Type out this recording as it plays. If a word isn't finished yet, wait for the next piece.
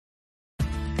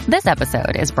This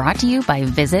episode is brought to you by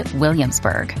Visit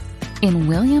Williamsburg. In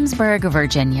Williamsburg,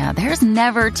 Virginia, there's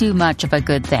never too much of a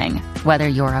good thing. Whether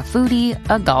you're a foodie,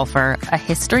 a golfer, a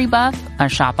history buff, a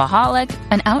shopaholic,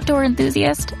 an outdoor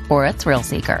enthusiast, or a thrill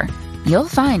seeker, you'll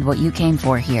find what you came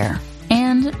for here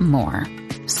and more.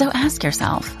 So ask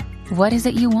yourself, what is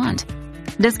it you want?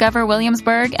 Discover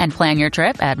Williamsburg and plan your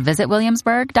trip at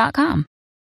visitwilliamsburg.com.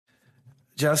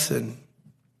 Justin.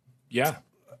 Yeah.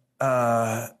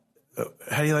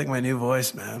 How do you like my new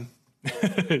voice, man?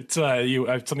 It's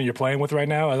something you're playing with right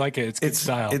now. I like it. It's good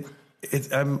style.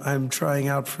 I'm trying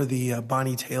out for the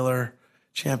Bonnie Taylor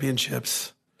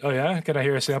Championships. Oh yeah, can I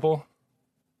hear a sample?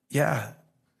 Yeah,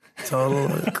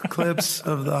 total eclipse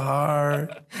of the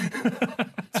heart.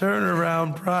 Turn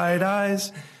around, bright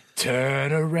eyes.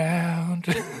 Turn around.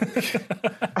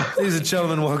 Ladies and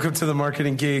gentlemen, welcome to the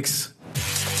Marketing Geeks.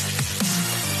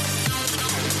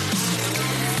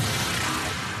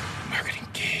 Marketing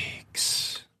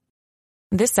Geeks.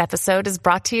 This episode is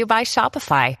brought to you by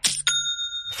Shopify.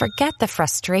 Forget the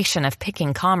frustration of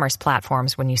picking commerce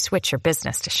platforms when you switch your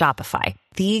business to Shopify,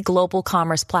 the global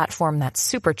commerce platform that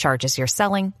supercharges your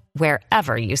selling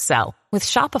wherever you sell. With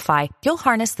Shopify, you'll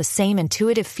harness the same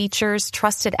intuitive features,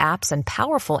 trusted apps, and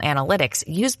powerful analytics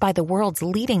used by the world's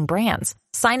leading brands.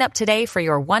 Sign up today for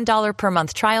your $1 per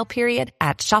month trial period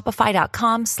at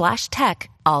shopify.com/tech,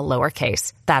 all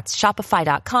lowercase. That's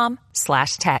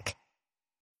shopify.com/tech.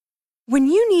 When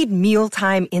you need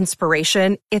mealtime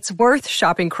inspiration, it's worth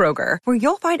shopping Kroger, where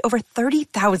you'll find over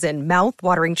 30,000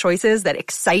 mouth-watering choices that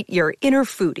excite your inner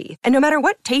foodie. And no matter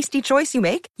what tasty choice you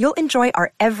make, you'll enjoy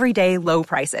our everyday low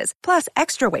prices, plus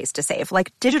extra ways to save,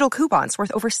 like digital coupons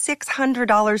worth over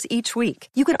 $600 each week.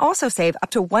 You can also save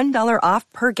up to $1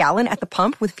 off per gallon at the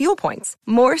pump with fuel points.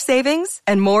 More savings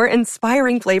and more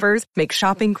inspiring flavors make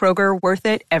shopping Kroger worth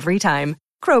it every time.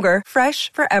 Kroger,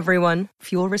 fresh for everyone.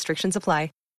 Fuel restrictions apply.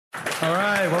 All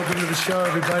right, welcome to the show,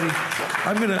 everybody.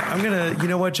 I'm gonna. You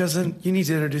know what, Justin? You need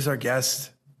to introduce our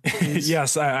guest.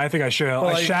 Yes, I think I shall.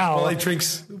 I shall. While he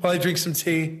drinks some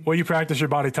tea. Well, you practice your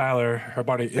Body Tyler, or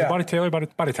Body Taylor, Body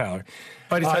Tyler.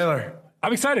 Body Tyler.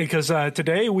 I'm excited because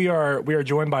today we are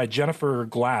joined by Jennifer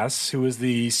Glass, who is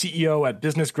the CEO at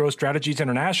Business Growth Strategies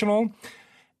International.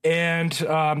 And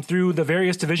through the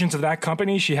various divisions of that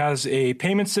company, she has a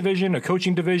payments division, a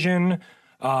coaching division,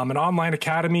 an online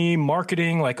academy,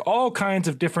 marketing, like all kinds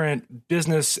of different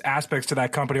business aspects to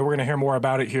that company. We're going to hear more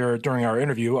about it here during our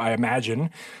interview, I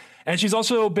imagine. And she's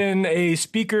also been a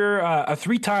speaker, a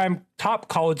 3-time top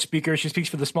college speaker. She speaks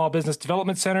for the small business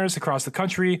development centers across the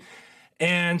country.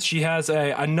 And she has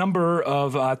a number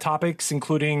of topics,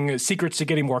 including secrets to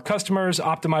getting more customers,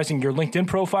 optimizing your LinkedIn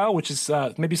profile, which is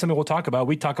maybe something we'll talk about.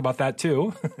 We talk about that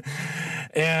too.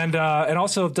 and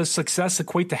also, does success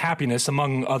equate to happiness,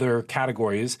 among other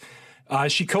categories.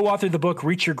 She co-authored the book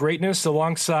Reach Your Greatness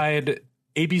alongside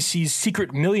ABC's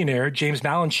secret millionaire, James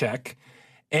Malinchak.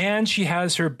 And she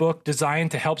has her book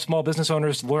designed to help small business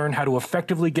owners learn how to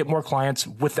effectively get more clients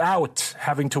without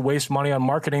having to waste money on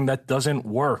marketing that doesn't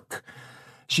work.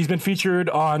 She's been featured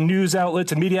on news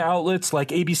outlets and media outlets like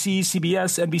ABC,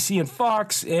 CBS, NBC, and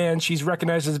Fox, and she's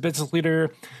recognized as a business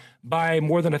leader by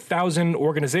more than 1,000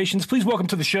 organizations. Please welcome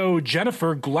to the show,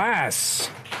 Jennifer Glass.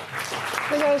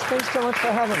 Hey guys, thanks so much for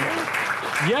having me.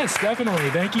 Yes, definitely.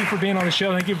 Thank you for being on the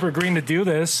show. Thank you for agreeing to do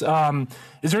this. Is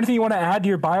there anything you want to add to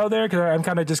your bio there? Because I'm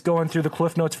kind of just going through the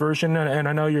Cliff Notes version, and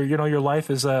I know your life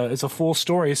is a full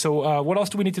story. So what else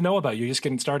do we need to know about you? Just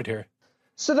getting started here.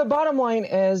 So the bottom line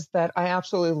is that I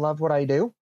absolutely love what I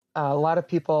do. A lot of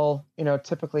people,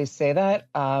 typically say that,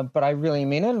 but I really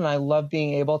mean it, and I love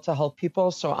being able to help people.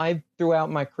 So I,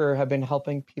 throughout my career, have been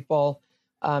helping people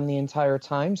the entire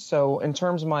time. So in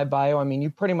terms of my bio, I mean, you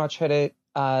pretty much hit it,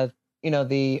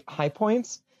 the high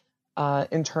points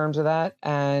in terms of that.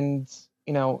 And,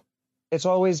 it's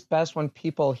always best when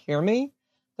people hear me,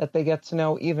 that they get to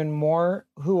know even more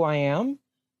who I am,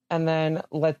 and then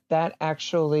let that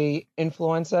actually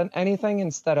influence anything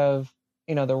instead of,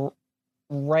 the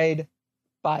red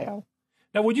bio.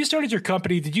 Now, when you started your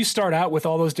company, did you start out with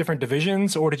all those different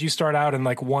divisions, or did you start out in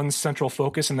like one central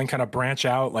focus and then kind of branch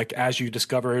out like as you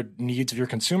discovered needs of your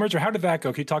consumers? Or how did that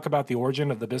go? Can you talk about the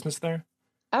origin of the business there?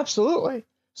 Absolutely.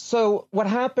 So what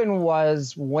happened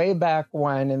was way back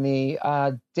when, in the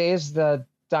days of the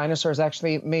dinosaurs,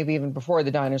 actually maybe even before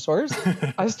the dinosaurs,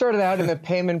 I started out in the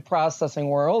payment processing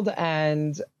world,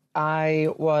 and I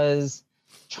was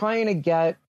trying to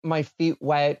get my feet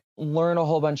wet, learn a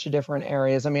whole bunch of different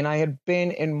areas. I mean, I had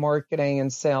been in marketing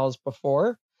and sales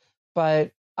before,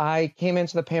 but I came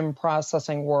into the payment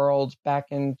processing world back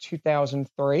in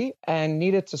 2003 and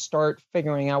needed to start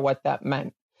figuring out what that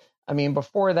meant. I mean,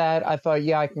 before that, I thought,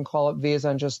 yeah, I can call up Visa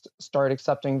and just start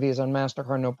accepting Visa and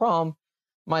MasterCard, no problem.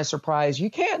 My surprise,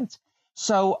 you can't.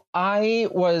 So I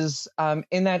was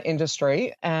in that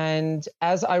industry. And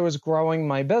as I was growing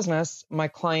my business, my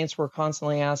clients were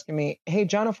constantly asking me, hey,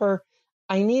 Jennifer,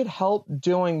 I need help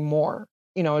doing more.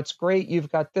 You know, it's great. You've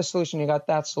got this solution, you got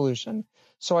that solution.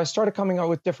 So I started coming up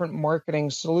with different marketing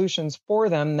solutions for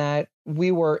them that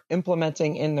we were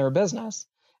implementing in their business.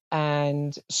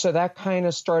 And so that kind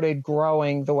of started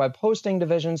growing. The web hosting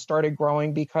division started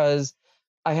growing because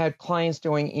I had clients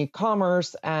doing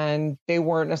e-commerce and they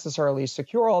weren't necessarily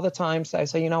secure all the time. So I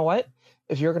say, you know what?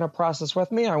 If you're going to process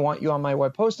with me, I want you on my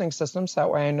web hosting system. So that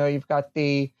way I know you've got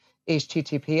the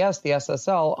HTTPS, the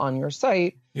SSL on your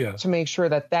site to make sure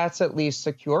that that's at least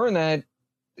secure. And that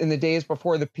in the days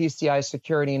before the PCI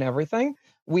security and everything,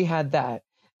 we had that.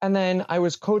 And then I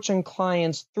was coaching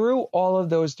clients through all of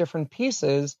those different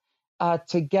pieces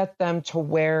to get them to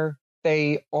where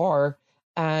they are.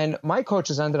 And my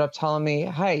coaches ended up telling me,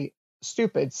 hey,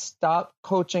 stupid, stop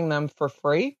coaching them for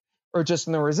free or just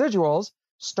in the residuals.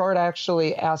 Start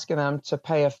actually asking them to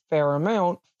pay a fair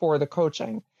amount for the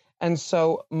coaching. And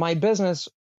so my business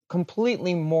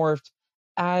completely morphed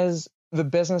as the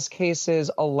business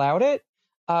cases allowed it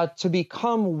to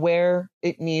become where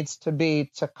it needs to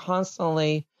be to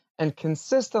constantly and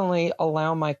consistently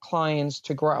allow my clients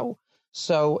to grow.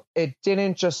 So it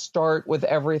didn't just start with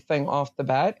everything off the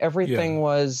bat. Everything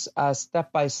was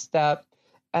step by step.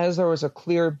 As there was a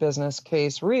clear business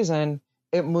case reason,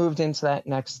 it moved into that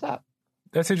next step.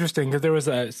 That's interesting because there was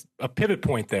a pivot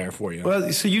point there for you.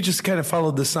 Well, so you just kind of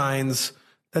followed the signs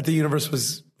that the universe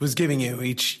was giving you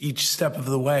each step of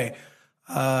the way,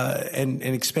 and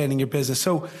expanding your business.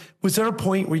 So was there a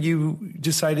point where you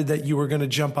decided that you were going to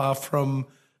jump off from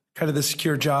kind of the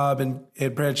secure job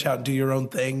and branch out and do your own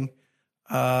thing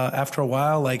after a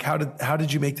while? Like how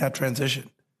did you make that transition?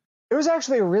 It was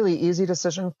actually a really easy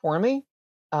decision for me.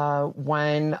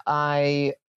 When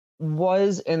I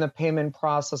was in the payment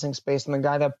processing space, and the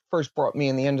guy that first brought me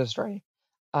in the industry,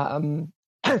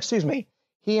 excuse me,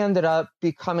 he ended up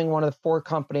becoming one of the 4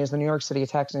 companies the New York City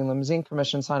Taxi and Limousine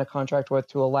Commission signed a contract with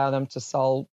to allow them to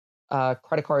sell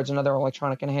credit cards and other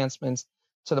electronic enhancements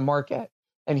to the market.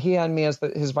 And he had me as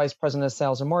his vice president of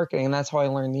sales and marketing, and that's how I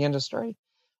learned the industry.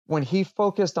 When he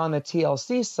focused on the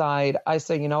TLC side, I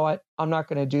said, you know what? I'm not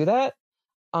going to do that.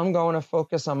 I'm going to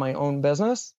focus on my own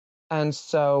business. And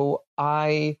so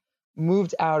I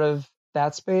moved out of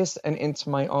that space and into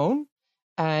my own.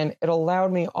 And it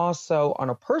allowed me also on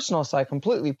a personal side,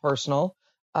 completely personal,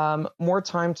 more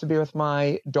time to be with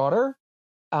my daughter,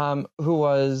 who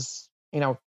was,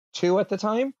 2 at the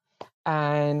time.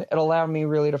 And it allowed me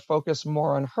really to focus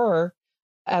more on her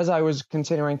as I was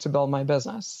continuing to build my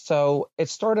business. So it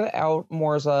started out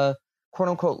more as a quote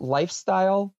unquote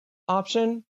lifestyle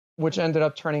option, which ended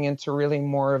up turning into really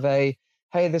more of a,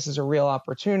 hey, this is a real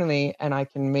opportunity and I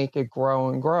can make it grow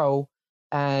and grow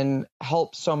and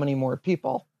help so many more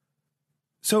people.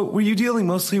 So were you dealing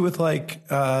mostly with like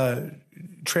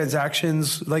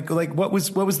transactions? Like what was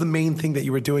the main thing that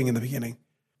you were doing in the beginning?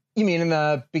 You mean in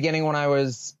the beginning when I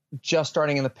was just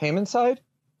starting in the payment side?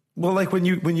 Well, like when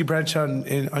you branch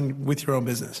on with your own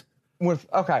business.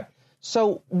 Okay.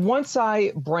 So once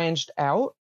I branched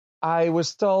out, I was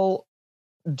still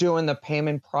doing the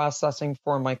payment processing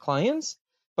for my clients,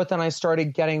 but then I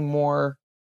started getting more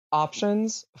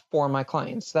options for my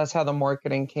clients. That's how the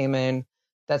marketing came in.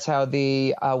 That's how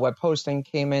the web hosting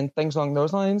came in, things along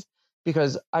those lines,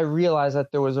 because I realized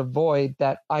that there was a void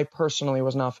that I personally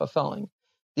was not fulfilling.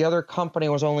 The other company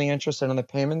was only interested in the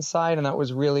payment side, and that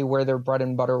was really where their bread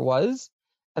and butter was.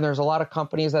 And there's a lot of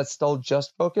companies that still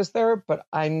just focus there, but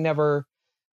I never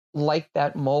liked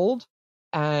that mold.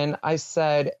 And I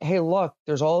said, hey, look,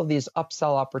 there's all of these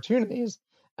upsell opportunities.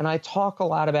 And I talk a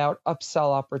lot about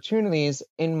upsell opportunities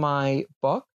in my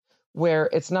book, where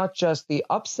it's not just the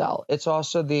upsell, it's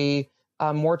also the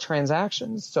more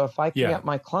transactions. So if I can get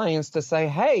my clients to say,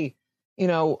 hey,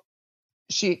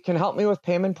 she can help me with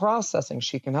payment processing.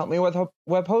 She can help me with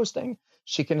web hosting.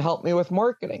 She can help me with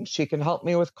marketing. She can help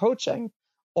me with coaching.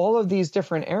 All of these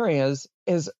different areas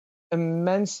is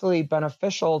immensely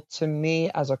beneficial to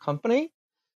me as a company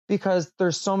because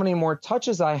there's so many more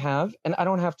touches I have, and I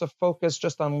don't have to focus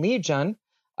just on lead gen.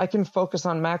 I can focus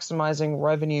on maximizing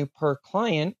revenue per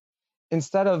client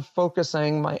instead of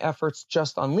focusing my efforts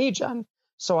just on lead gen.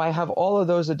 So I have all of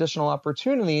those additional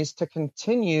opportunities to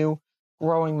continue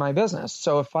growing my business.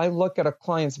 So if I look at a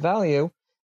client's value,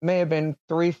 may have been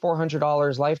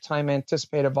 $300-$400 lifetime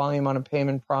anticipated volume on a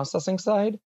payment processing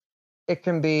side, it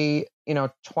can be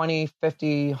 $20,000,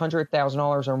 $50,000,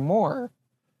 $100,000 or more.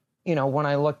 when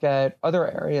I look at other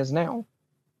areas now.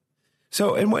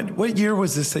 So, and what year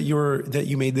was this that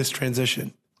you made this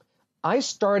transition? I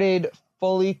started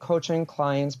fully coaching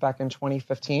clients back in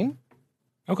 2015.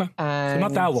 Okay. And so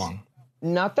not that long.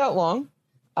 Not that long.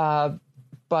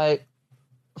 But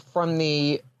from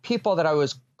the people that I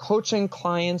was coaching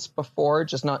clients before,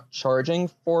 just not charging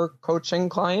for coaching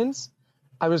clients,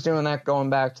 I was doing that going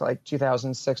back to like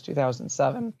 2006,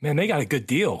 2007. Man, they got a good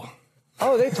deal.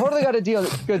 Oh, they totally got a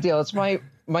good deal. It's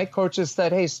my coaches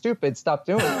said, "Hey, stupid, stop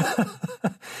doing it."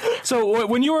 So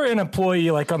when you were an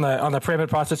employee, like on the payment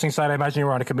processing side, I imagine you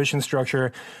were on a commission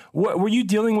structure. Were you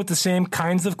dealing with the same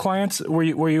kinds of clients? Were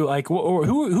you like,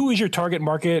 who is your target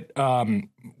market?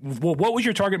 What was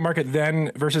your target market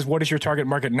then versus what is your target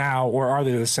market now, or are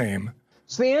they the same?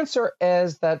 So the answer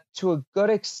is that to a good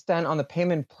extent on the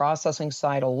payment processing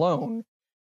side alone,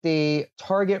 the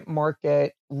target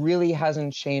market really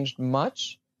hasn't changed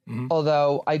much. Mm-hmm.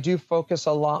 Although I do focus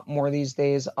a lot more these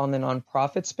days on the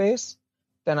nonprofit space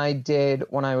than I did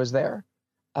when I was there.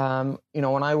 When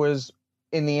I was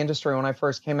in the industry, when I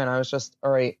first came in, I was just,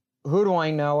 all right, who do I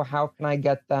know? How can I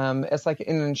get them? It's like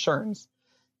in insurance.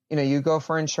 You go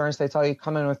for insurance, they tell you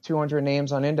come in with 200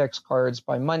 names on index cards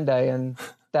by Monday, and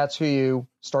that's who you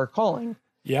start calling.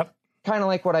 Yep. Kind of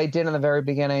like what I did in the very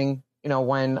beginning,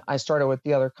 when I started with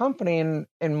the other company. And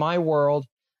in my world,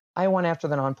 I went after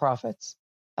the nonprofits.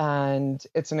 And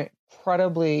it's an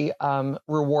incredibly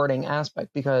rewarding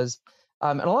aspect because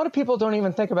and a lot of people don't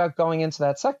even think about going into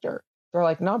that sector. They're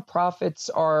like, nonprofits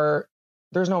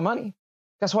there's no money.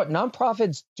 Guess what?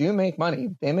 Nonprofits do make money.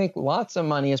 They make lots of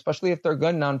money, especially if they're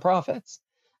good nonprofits.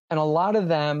 And a lot of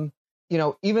them,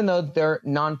 even though they're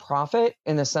nonprofit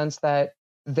in the sense that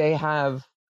they have,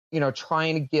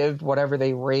 trying to give whatever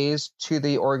they raise to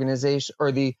the organization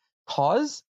or the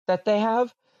cause that they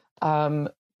have,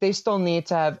 they still need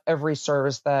to have every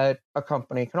service that a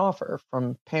company can offer,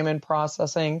 from payment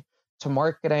processing to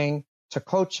marketing to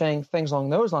coaching, things along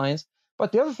those lines.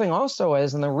 But the other thing also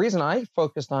is, and the reason I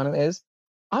focused on it is,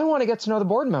 I want to get to know the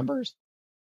board members.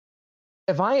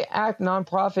 If I act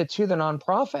nonprofit to the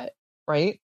nonprofit,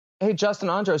 right? Hey, Justin,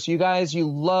 Andros, you guys, you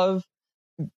love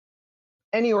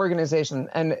any organization.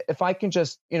 And if I can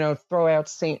just, throw out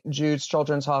St. Jude's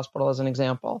Children's Hospital as an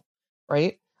example,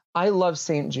 right? I love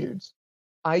St. Jude's.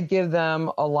 I give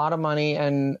them a lot of money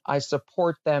and I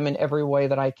support them in every way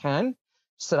that I can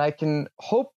so that I can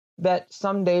hope that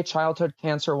someday childhood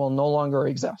cancer will no longer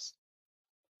exist.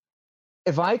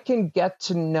 If I can get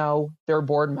to know their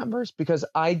board members, because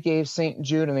I gave St.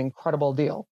 Jude an incredible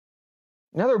deal,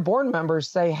 and other board members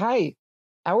say, hey,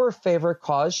 our favorite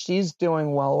cause she's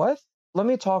doing well with, let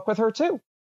me talk with her too.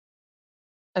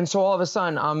 And so all of a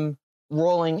sudden I'm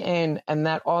rolling in, and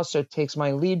that also takes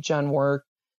my lead gen work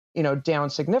down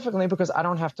significantly because I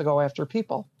don't have to go after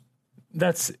people.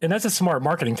 That's a smart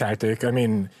marketing tactic. I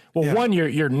mean, one,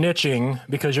 you're niching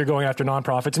because you're going after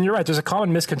nonprofits, and you're right. There's a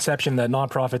common misconception that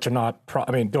nonprofits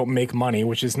are don't make money,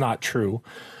 which is not true.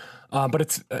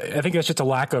 But I think that's just a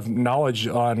lack of knowledge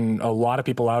on a lot of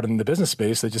people out in the business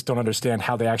space that just don't understand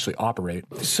how they actually operate.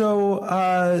 So,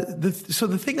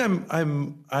 the thing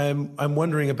I'm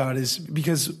wondering about is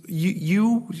because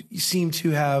you seem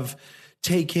to have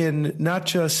taken not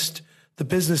just the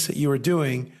business that you were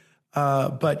doing,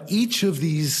 but each of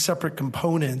these separate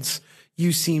components,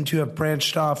 you seem to have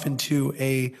branched off into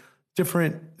a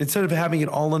different, instead of having it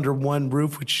all under one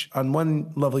roof, which on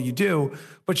one level you do,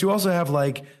 but you also have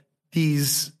like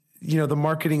these, the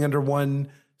marketing under one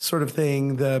sort of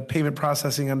thing, the payment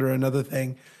processing under another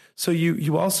thing. So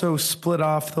you also split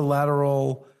off the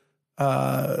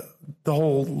the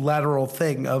whole lateral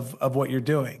thing of what you're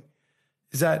doing.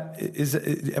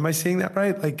 Am I saying that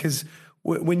right? Like, cause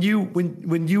when you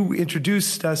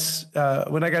introduced us,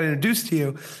 when I got introduced to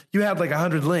you, you had like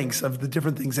 100 links of the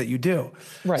different things that you do.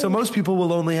 Right. So most people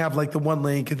will only have like the one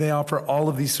link and they offer all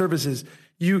of these services.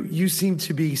 You seem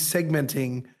to be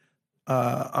segmenting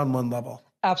on one level.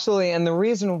 Absolutely. And the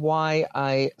reason why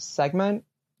I segment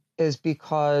is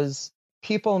because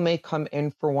people may come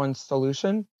in for one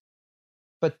solution,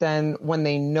 but then when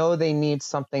they know they need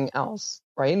something else,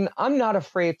 right? And I'm not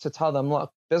afraid to tell them,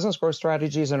 look, Business Growth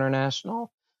Strategies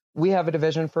International, we have a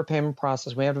division for payment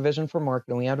process. We have a division for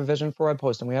marketing. We have a division for web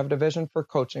hosting. We have a division for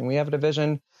coaching. We have a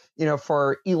division,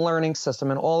 for e-learning system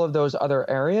and all of those other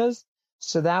areas.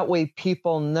 So that way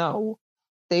people know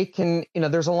they can,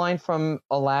 there's a line from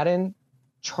Aladdin,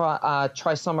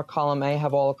 try some of column A,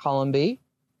 have all of column B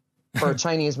for a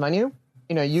Chinese menu.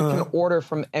 You can order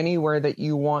from anywhere that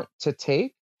you want to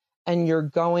take, and you're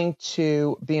going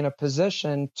to be in a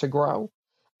position to grow.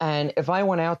 And if I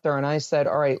went out there and I said,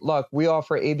 all right, look, we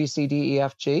offer A, B, C, D, E,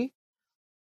 F, G,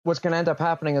 what's going to end up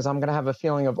happening is I'm going to have a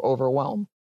feeling of overwhelm.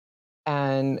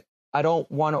 And I don't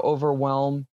want to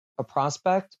overwhelm a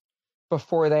prospect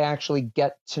before they actually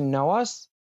get to know us.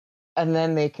 And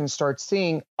then they can start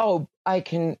seeing, oh, I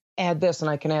can add this and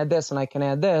I can add this and I can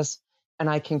add this, and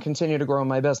I can continue to grow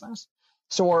my business.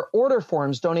 So our order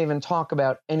forms don't even talk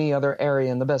about any other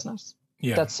area in the business.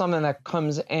 Yeah. That's something that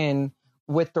comes in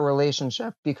with the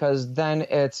relationship, because then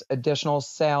it's additional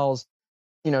sales,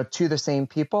 to the same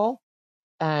people.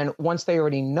 And once they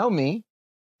already know me,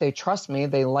 they trust me,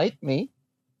 they like me,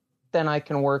 then I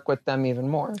can work with them even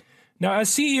more. Now, as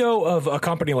CEO of a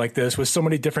company like this with so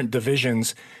many different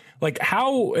divisions, like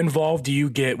how involved do you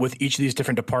get with each of these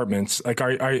different departments? Like,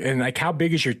 and how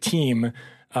big is your team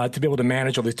to be able to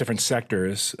manage all these different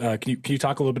sectors? Can you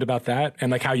talk a little bit about that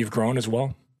and like how you've grown as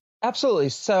well? Absolutely.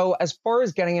 So as far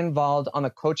as getting involved on the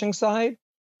coaching side,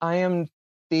 I am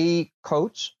the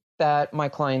coach that my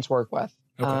clients work with.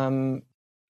 Okay.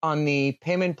 On the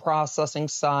payment processing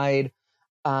side,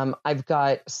 I've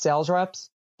got sales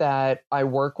reps that I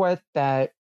work with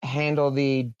that handle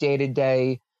the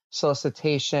day-to-day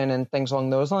solicitation and things along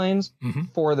those lines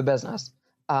for the business.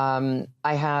 I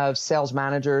have sales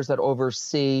managers that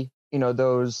oversee,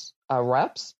 those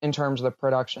reps in terms of the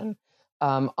production.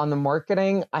 On the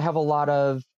marketing, I have a lot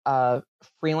of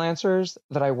freelancers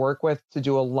that I work with to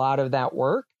do a lot of that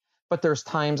work, but there's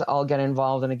times I'll get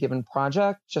involved in a given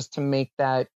project just to make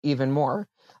that even more.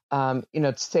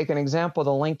 To take an example,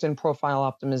 the LinkedIn profile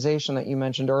optimization that you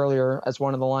mentioned earlier as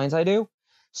one of the lines I do.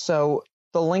 So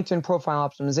the LinkedIn profile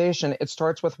optimization, it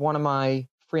starts with one of my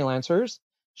freelancers.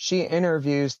 She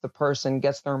interviews the person,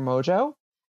 gets their mojo,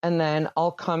 and then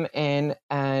I'll come in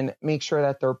and make sure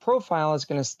that their profile is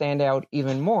going to stand out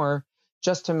even more,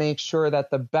 just to make sure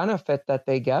that the benefit that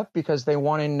they get, because they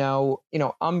want to know,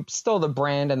 I'm still the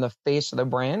brand and the face of the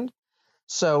brand.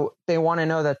 So they want to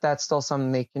know that that's still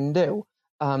something they can do.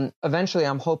 Eventually,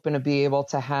 I'm hoping to be able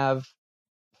to have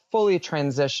fully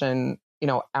transition,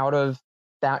 out of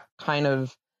that kind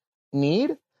of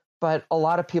need. But a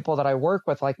lot of people that I work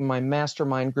with, like my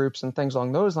mastermind groups and things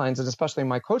along those lines, and especially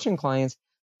my coaching clients,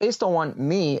 they still want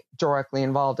me directly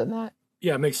involved in that.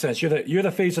 Yeah, it makes sense. You're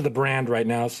the face of the brand right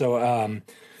now. So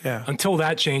until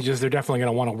that changes, they're definitely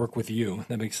going to want to work with you.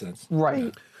 That makes sense.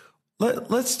 Right.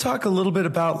 Let's talk a little bit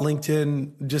about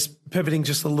LinkedIn, just pivoting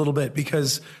just a little bit,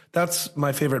 because that's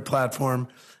my favorite platform.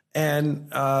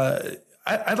 And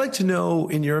I'd like to know,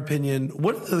 in your opinion,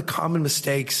 what are the common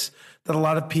mistakes that a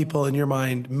lot of people in your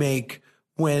mind make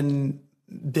when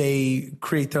they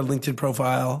create their LinkedIn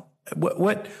profile?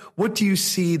 What do you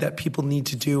see that people need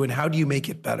to do, and how do you make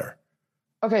it better?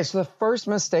 Okay, so the first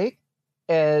mistake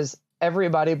is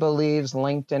everybody believes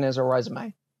LinkedIn is a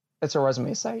resume. It's a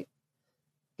resume site.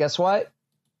 Guess what?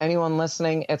 Anyone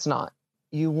listening, it's not.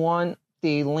 You want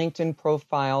the LinkedIn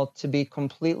profile to be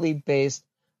completely based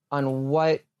on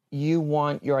what you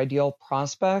want your ideal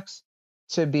prospects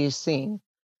to be seen.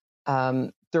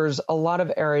 There's a lot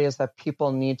of areas that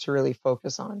people need to really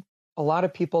focus on. A lot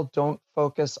of people don't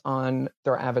focus on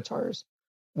their avatars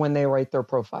when they write their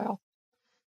profile.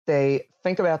 They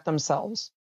think about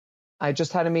themselves. I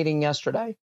just had a meeting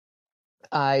yesterday.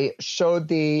 I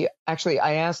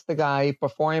asked the guy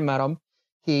before I met him.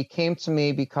 He came to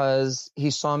me because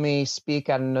he saw me speak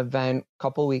at an event a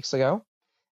couple weeks ago,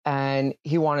 and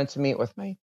he wanted to meet with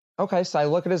me. Okay, so I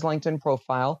look at his LinkedIn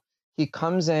profile. He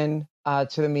comes in to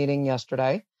the meeting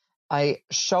yesterday. I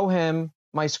show him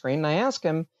my screen, and I ask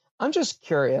him, I'm just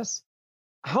curious,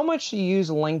 how much do you use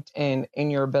LinkedIn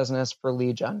in your business for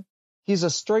lead gen? He's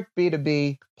a strict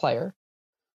B2B player,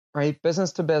 right?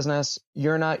 Business to business.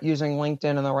 You're not using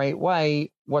LinkedIn in the right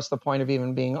way. What's the point of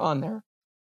even being on there?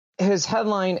 His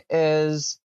headline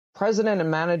is President and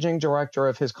Managing Director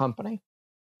of his company.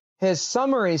 His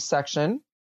summary section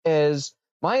is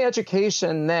my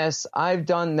education, this, I've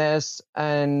done this,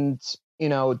 and,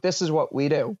 this is what we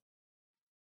do.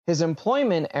 His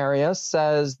employment area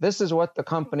says this is what the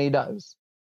company does.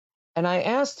 And I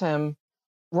asked him,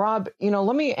 Rob,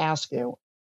 let me ask you,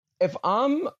 if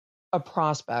I'm a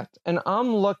prospect and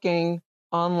I'm looking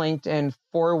on LinkedIn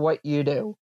for what you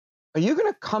do, are you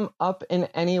going to come up in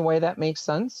any way that makes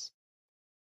sense?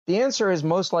 The answer is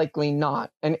most likely not.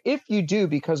 And if you do,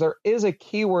 because there is a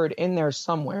keyword in there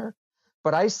somewhere,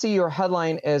 but I see your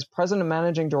headline is President and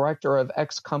Managing Director of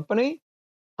X company,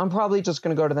 I'm probably just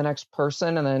going to go to the next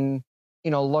person and then,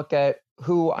 look at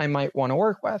who I might want to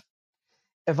work with.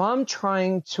 If I'm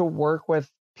trying to work with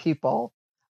people,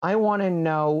 I want to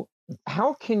know,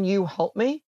 how can you help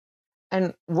me?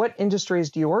 And what industries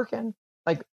do you work in?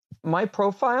 Like my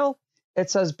profile,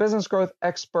 it says business growth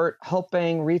expert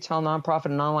helping retail, nonprofit,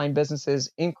 and online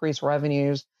businesses increase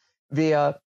revenues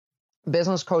via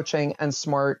business coaching and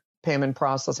smart payment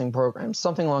processing programs,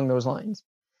 something along those lines.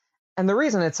 And the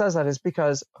reason it says that is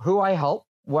because who I help,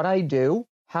 what I do,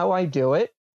 how I do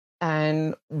it,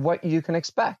 and what you can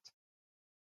expect,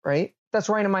 right? That's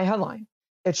right in my headline.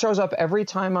 It shows up every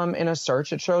time I'm in a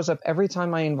search. It shows up every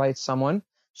time I invite someone. It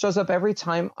shows up every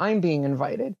time I'm being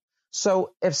invited.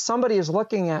 So if somebody is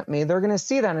looking at me, they're going to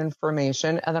see that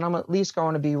information, and then I'm at least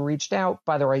going to be reached out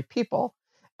by the right people.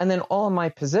 And then all of my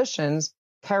positions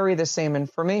carry the same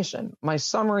information. My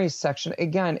summary section,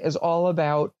 again, is all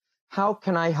about how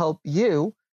can I help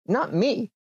you, not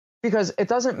me, because it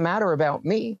doesn't matter about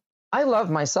me. I love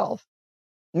myself.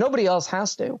 Nobody else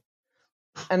has to.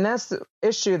 And that's the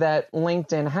issue that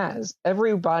LinkedIn has.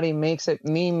 Everybody makes it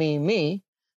me, me, me,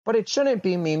 but it shouldn't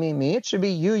be me, me, me. It should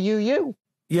be you, you, you.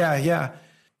 Yeah, yeah.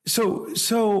 So,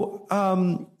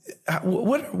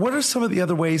 what are some of the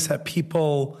other ways that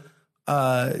people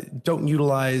don't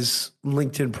utilize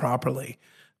LinkedIn properly?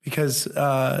 Because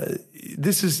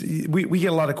we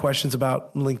get a lot of questions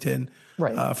about LinkedIn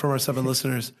from our 7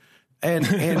 listeners,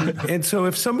 and so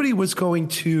if somebody was going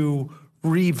to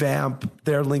revamp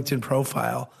their LinkedIn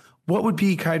profile, what would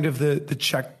be kind of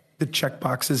the check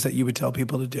boxes that you would tell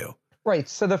people to do? Right.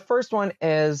 So the first one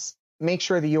is make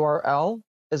sure the URL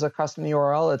is a custom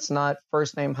URL. It's not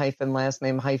first name hyphen last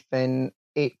name hyphen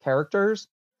 8 characters,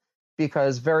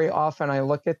 because very often I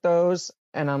look at those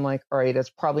and I'm like, all right, it's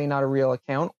probably not a real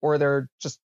account, or they're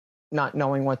just not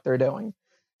knowing what they're doing.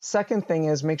 Second thing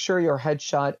is make sure your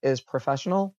headshot is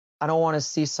professional. I don't want to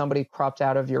see somebody cropped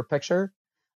out of your picture.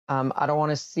 I don't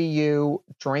want to see you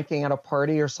drinking at a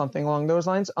party or something along those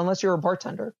lines, unless you're a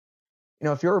bartender. You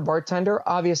know, if you're a bartender,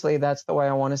 obviously that's the way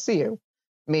I want to see you,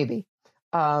 maybe.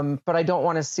 But I don't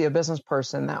want to see a business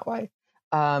person that way.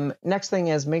 Next thing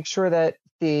is make sure that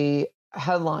the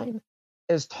headline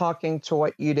is talking to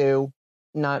what you do,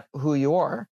 not who you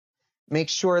are. Make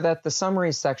sure that the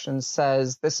summary section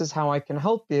says, this is how I can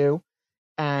help you,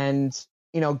 and,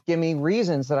 give me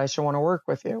reasons that I should want to work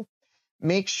with you.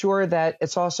 Make sure that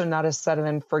it's also not a set it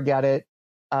and forget it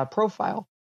profile.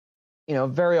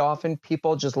 Very often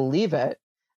people just leave it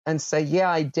and say, yeah,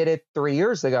 I did it 3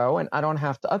 years ago and I don't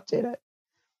have to update it.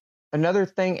 Another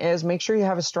thing is make sure you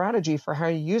have a strategy for how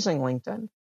you're using LinkedIn,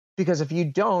 because if you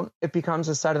don't, it becomes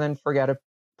a set it and forget it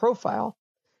profile.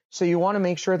 So you want to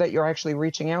make sure that you're actually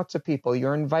reaching out to people.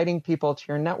 You're inviting people to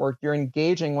your network. You're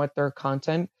engaging with their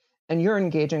content, and you're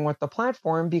engaging with the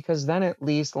platform, because then at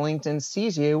least LinkedIn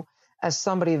sees you as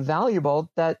somebody valuable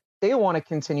that they want to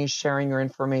continue sharing your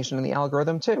information in the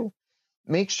algorithm too.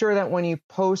 Make sure that when you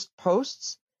post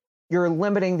posts, you're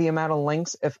limiting the amount of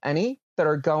links, if any, that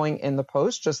are going in the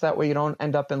post, just that way you don't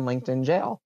end up in LinkedIn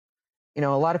jail. A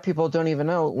lot of people don't even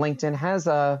know LinkedIn has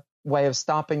a way of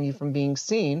stopping you from being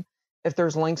seen if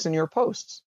there's links in your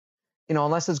posts.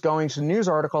 Unless it's going to news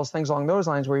articles, things along those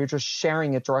lines where you're just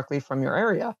sharing it directly from your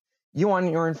area. You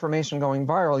want your information going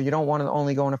viral. You don't want to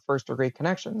only go into first-degree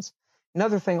connections.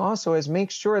 Another thing also is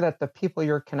make sure that the people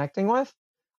you're connecting with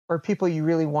are people you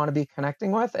really want to be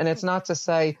connecting with. And it's not to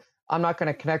say, I'm not going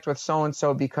to connect with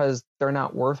so-and-so because they're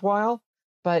not worthwhile.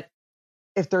 But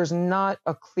if there's not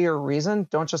a clear reason,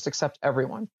 don't just accept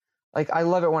everyone. Like, I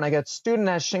love it when I get student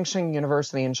at Xinjiang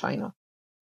University in China.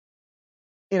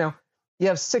 You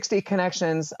have 60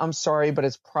 connections. I'm sorry, but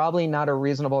it's probably not a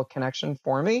reasonable connection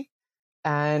for me.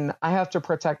 And I have to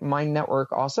protect my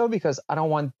network also, because I don't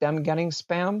want them getting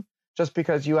spam just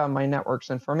because you have my network's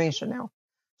information now.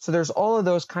 So there's all of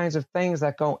those kinds of things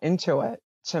that go into it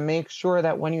to make sure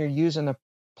that when you're using the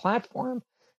platform,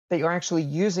 that you're actually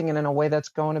using it in a way that's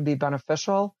going to be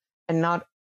beneficial and not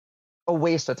a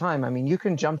waste of time. I mean, you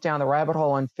can jump down the rabbit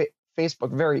hole on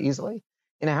Facebook very easily.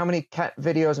 How many cat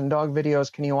videos and dog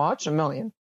videos can you watch? 1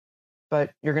 million.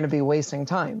 But you're going to be wasting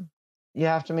time. You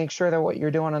have to make sure that what you're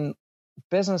doing on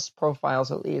business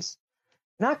profiles, at least,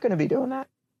 not going to be doing that.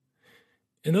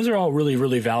 And those are all really,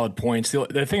 really valid points.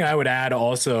 The thing I would add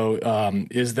also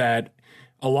is that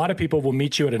a lot of people will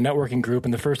meet you at a networking group,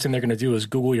 and the first thing they're going to do is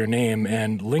Google your name.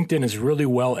 And LinkedIn is really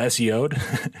well SEO'd.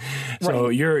 So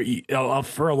right.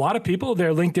 For a lot of people,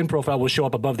 their LinkedIn profile will show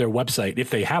up above their website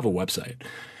if they have a website.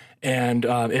 And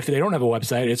if they don't have a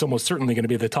website, it's almost certainly going to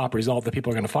be the top result that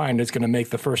people are going to find. It's going to make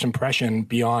the first impression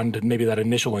beyond maybe that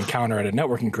initial encounter at a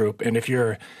networking group. And if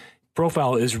your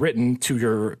profile is written to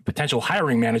your potential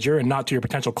hiring manager and not to your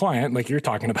potential client, like you're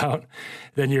talking about,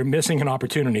 then you're missing an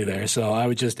opportunity there. So I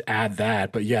would just add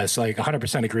that. But yes,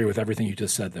 100% agree with everything you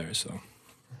just said there. So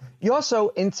you also,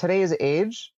 in today's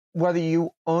age, whether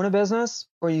you own a business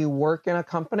or you work in a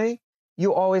company,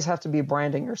 you always have to be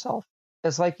branding yourself.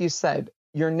 It's like you said,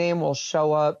 your name will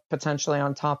show up potentially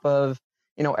on top of,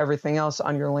 everything else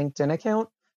on your LinkedIn account.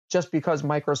 just because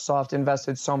Microsoft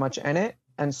invested so much in it.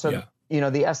 And so, the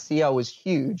SEO is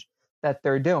huge that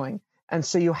they're doing. And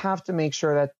so you have to make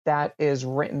sure that that is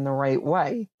written the right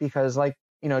way, because like,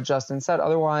 Justin said,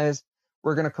 otherwise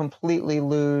we're going to completely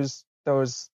lose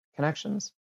those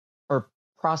connections or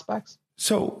prospects.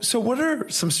 So what are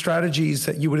some strategies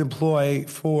that you would employ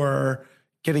for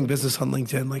getting business on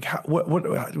LinkedIn? Like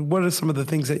what are some of the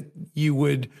things that you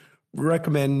would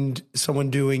recommend someone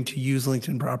doing to use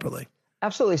LinkedIn properly?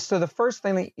 Absolutely. So the first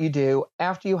thing that you do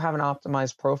after you have an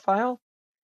optimized profile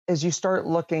is you start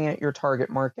looking at your target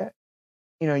market.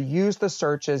 Use the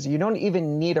searches. You don't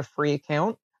even need a free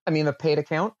account. A paid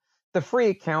account. The free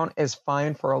account is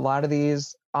fine for a lot of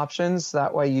these options.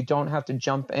 That way you don't have to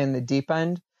jump in the deep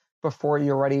end before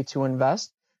you're ready to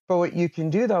invest. But what you can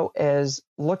do though is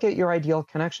look at your ideal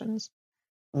connections,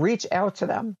 reach out to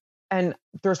them. And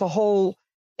there's a whole,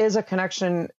 is a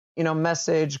connection,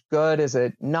 message good? Is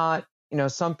it not?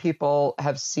 Some people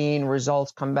have seen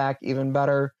results come back even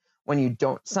better when you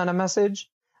don't send a message.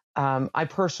 I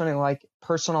personally like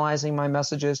personalizing my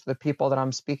messages to the people that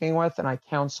I'm speaking with, and I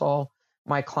counsel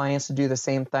my clients to do the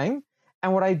same thing.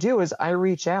 And what I do is I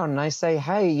reach out and I say,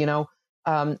 hey,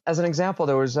 as an example,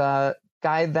 there was a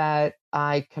guy that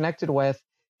I connected with.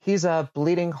 He's a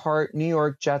bleeding heart New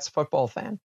York Jets football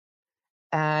fan.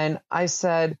 And I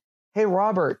said, hey,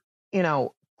 Robert,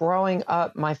 growing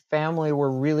up, my family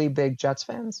were really big Jets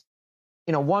fans.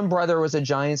 One brother was a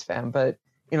Giants fan, but,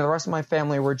 the rest of my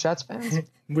family were Jets fans.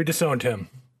 We disowned him.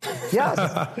 Yes,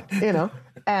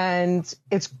 and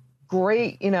it's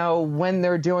great, when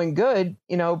they're doing good,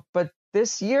 but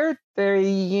this year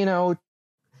they,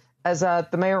 as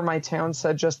the mayor of my town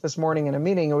said just this morning in a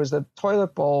meeting, it was the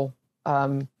toilet bowl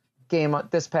game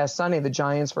this past Sunday, the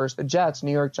Giants versus the Jets,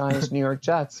 New York Giants, New York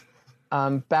Jets,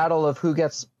 battle of who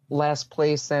gets last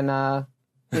place in, the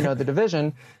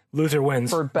division. Loser wins.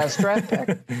 For best draft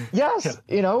pick. Yes,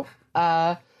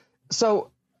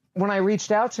 so when I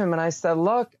reached out to him and I said,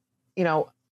 look,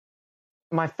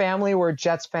 my family were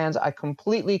Jets fans. I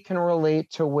completely can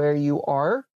relate to where you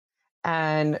are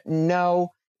and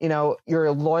know, you're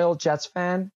a loyal Jets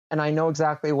fan. And I know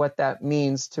exactly what that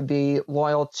means to be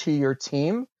loyal to your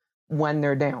team when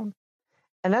they're down.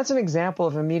 And that's an example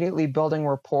of immediately building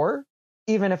rapport,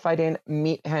 even if I didn't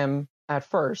meet him at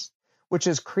first, which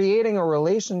is creating a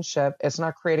relationship. It's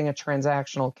not creating a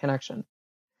transactional connection.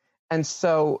 And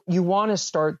so you want to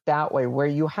start that way where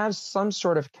you have some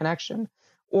sort of connection.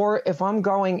 Or if I'm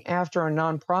going after a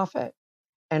nonprofit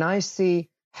and I see,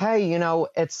 hey,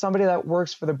 it's somebody that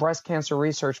works for the Breast Cancer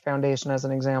Research Foundation as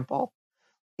an example.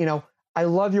 I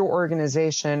love your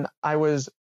organization. I was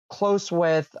close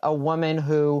with a woman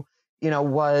who, she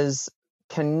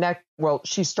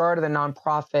started a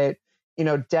nonprofit,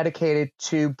 dedicated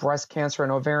to breast cancer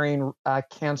and ovarian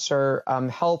cancer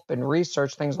help and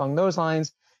research, things along those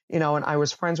lines. And I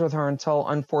was friends with her until,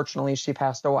 unfortunately, she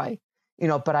passed away.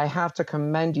 But I have to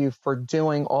commend you for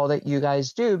doing all that you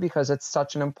guys do because it's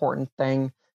such an important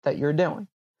thing that you're doing.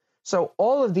 So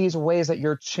all of these ways that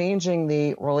you're changing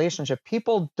the relationship,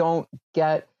 people don't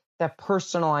get that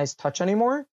personalized touch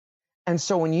anymore. And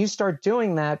so when you start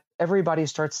doing that, everybody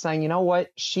starts saying, you know what,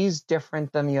 she's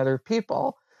different than the other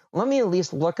people. Let me at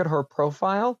least look at her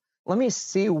profile. Let me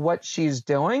see what she's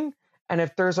doing. And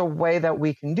if there's a way that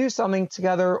we can do something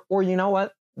together, or you know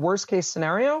what, worst case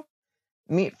scenario,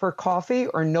 meet for coffee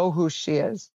or know who she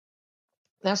is.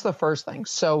 That's the first thing.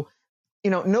 So,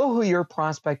 know who your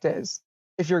prospect is.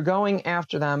 If you're going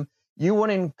after them, you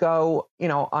wouldn't go,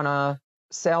 on a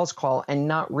sales call and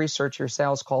not research your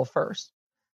sales call first.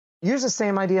 Use the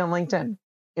same idea on LinkedIn.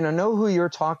 Know who you're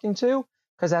talking to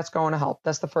because that's going to help.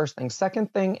 That's the first thing.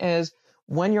 Second thing is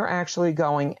when you're actually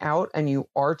going out and you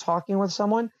are talking with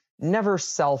someone, never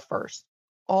sell first.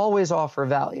 Always offer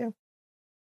value.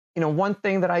 One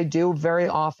thing that I do very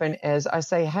often is I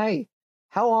say, hey,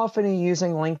 how often are you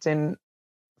using LinkedIn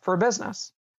for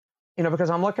business?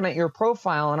 Because I'm looking at your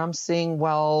profile and I'm seeing,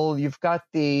 well, you've got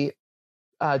the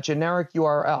generic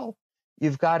URL.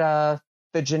 You've got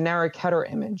the generic header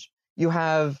image. You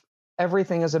have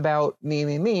everything is about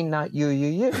me, not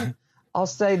you. I'll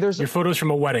say there's your photos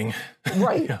from a wedding.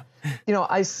 Right. Yeah.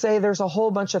 I say there's a whole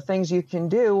bunch of things you can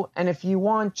do. And if you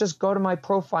want, just go to my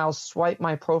profile, swipe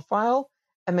my profile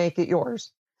and make it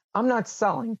yours. I'm not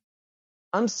selling.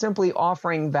 I'm simply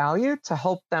offering value to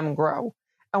help them grow.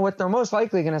 And what they're most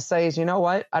likely going to say is, you know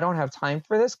what? I don't have time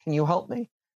for this. Can you help me?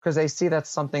 Because they see that's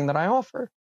something that I offer.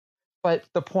 But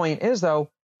the point is, though,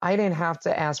 I didn't have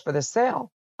to ask for the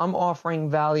sale. I'm offering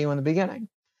value in the beginning.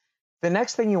 The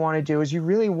next thing you want to do is you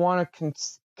really want to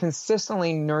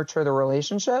consistently nurture the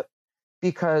relationship.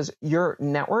 because your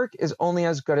network is only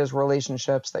as good as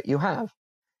relationships that you have.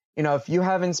 If you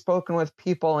haven't spoken with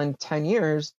people in 10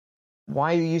 years,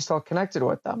 why are you still connected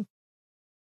with them?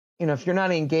 If you're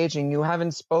not engaging, you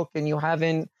haven't spoken, you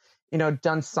haven't,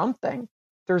 done something,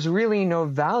 there's really no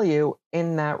value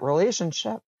in that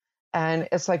relationship. And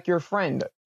it's like your friend,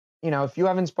 if you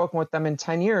haven't spoken with them in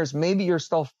 10 years, maybe you're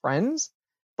still friends,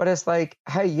 but it's like,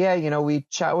 hey, yeah, we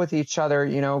chat with each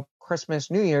other,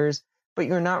 Christmas, New Year's, but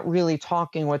you're not really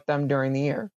talking with them during the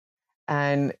year.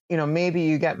 And, maybe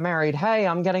you get married. Hey,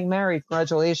 I'm getting married.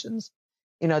 Congratulations.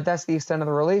 That's the extent of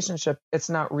the relationship. It's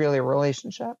not really a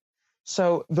relationship.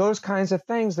 So those kinds of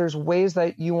things, there's ways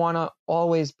that you want to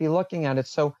always be looking at it.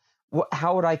 So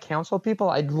how would I counsel people?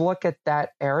 I'd look at that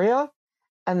area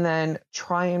and then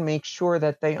try and make sure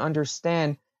that they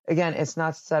understand, again, it's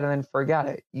not set and then forget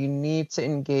it. You need to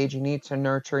engage, you need to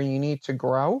nurture, you need to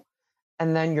grow,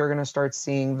 and then you're going to start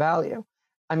seeing value.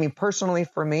 I mean, personally,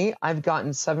 for me, I've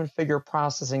gotten 7-figure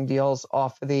processing deals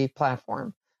off of the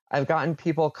platform. I've gotten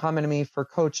people coming to me for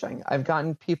coaching. I've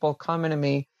gotten people coming to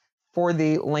me for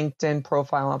the LinkedIn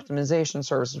profile optimization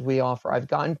services we offer. I've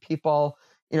gotten people,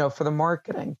 for the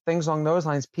marketing, things along those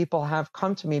lines. People have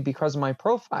come to me because of my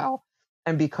profile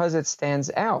and because it stands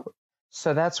out.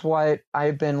 So that's what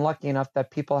I've been lucky enough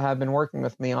that people have been working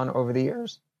with me on over the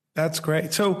years. That's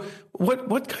great. So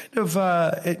what kind of,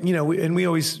 and we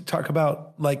always talk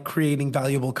about like creating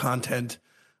valuable content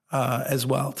as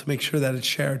well to make sure that it's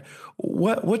shared.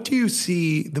 What do you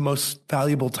see the most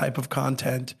valuable type of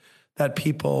content that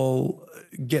people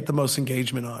get the most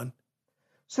engagement on?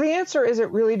 So the answer is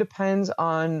it really depends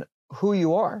on who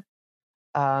you are.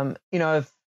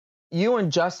 If you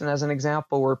and Justin, as an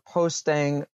example, were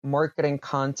posting marketing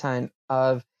content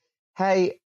of,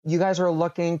 hey, you guys are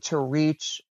looking to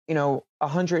reach,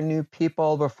 100 new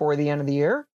people before the end of the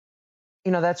year,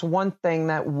 that's one thing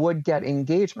that would get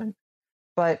engagement.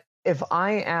 But if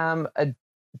I am a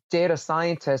data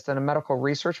scientist in a medical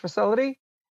research facility,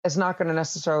 it's not going to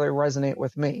necessarily resonate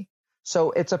with me.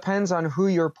 So it depends on who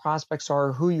your prospects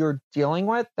are, who you're dealing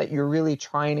with, that you're really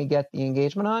trying to get the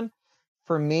engagement on.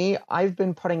 For me, I've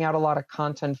been putting out a lot of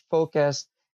content focused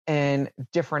in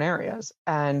different areas.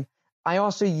 And I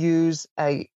also use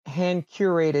a hand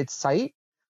curated site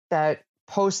that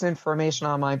posts information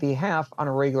on my behalf on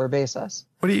a regular basis.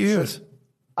 What do you use?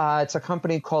 It's a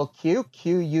company called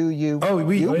QUU. Oh,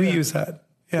 we use that.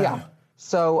 Yeah.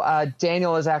 So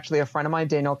Daniel is actually a friend of mine,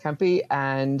 Daniel Kempe.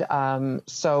 And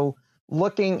so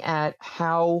looking at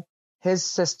how his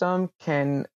system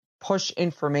can push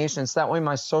information so that way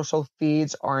my social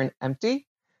feeds aren't empty,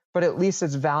 but at least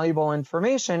it's valuable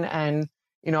information. And,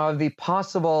 of the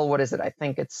possible, I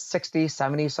think it's 60,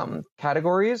 70 something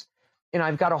categories.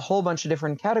 I've got a whole bunch of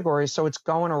different categories. So it's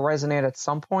going to resonate at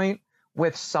some point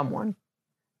with someone.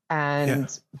 And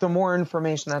the more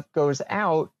information that goes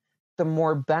out, the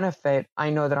more benefit I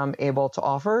know that I'm able to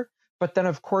offer. But then,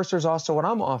 of course, there's also what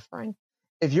I'm offering.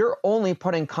 If you're only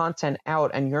putting content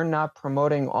out and you're not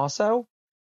promoting also,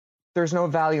 there's no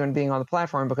value in being on the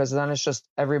platform because then it's just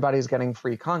everybody's getting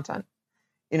free content.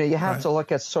 You have to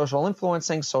look at social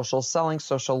influencing, social selling,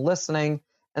 social listening,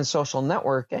 and social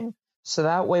networking. So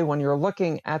that way, when you're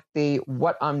looking at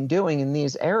what I'm doing in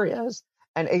these areas,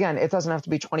 and again, it doesn't have to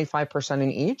be 25%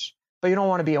 in each, but you don't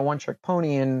want to be a one-trick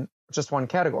pony in just one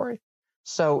category.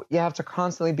 So you have to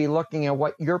constantly be looking at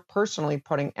what you're personally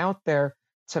putting out there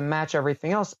to match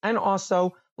everything else. And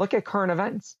also look at current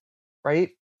events,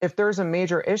 right? If there's a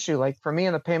major issue, like for me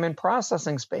in the payment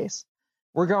processing space,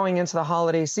 we're going into the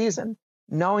holiday season,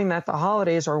 knowing that the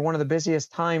holidays are one of the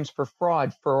busiest times for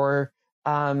fraud, for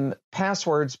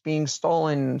passwords being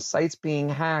stolen, sites being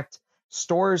hacked,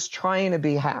 stores trying to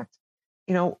be hacked.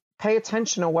 Pay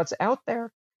attention to what's out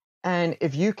there. And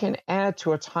if you can add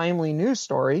to a timely news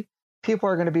story, people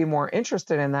are going to be more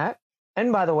interested in that.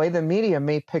 And by the way, the media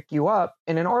may pick you up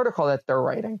in an article that they're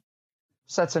writing.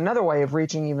 So that's another way of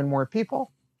reaching even more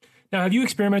people. Now, have you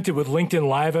experimented with LinkedIn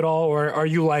Live at all, or are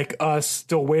you like us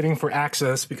still waiting for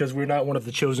access because we're not one of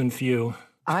the chosen few?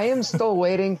 I am still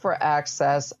waiting for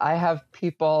access. I have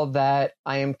people that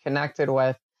I am connected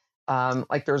with.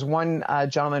 Like there's one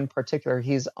gentleman in particular,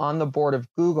 he's on the board of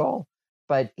Google,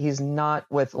 but he's not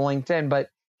with LinkedIn, but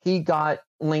he got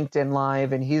LinkedIn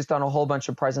Live and he's done a whole bunch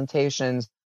of presentations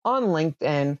on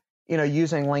LinkedIn,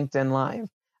 using LinkedIn Live.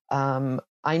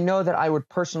 I know that I would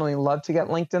personally love to get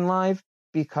LinkedIn Live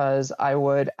because I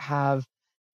would have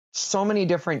so many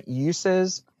different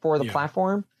uses for the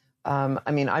platform.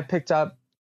 I picked up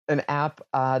an app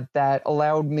that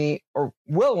allowed me or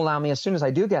will allow me as soon as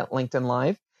I do get LinkedIn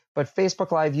Live, but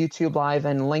Facebook Live, YouTube Live,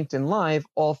 and LinkedIn Live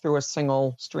all through a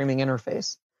single streaming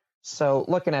interface. So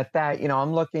looking at that,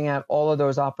 I'm looking at all of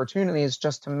those opportunities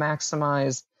just to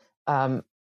maximize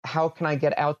how can I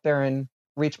get out there and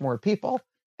reach more people.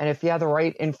 And if you have the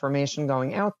right information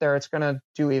going out there, it's going to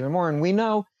do even more. And we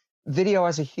know video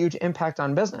has a huge impact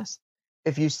on business.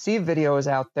 If you see videos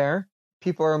out there,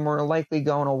 people are more likely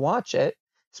going to watch it,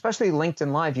 especially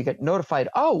LinkedIn Live. You get notified,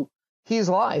 oh, he's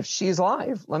live, she's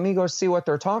live. Let me go see what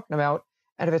they're talking about.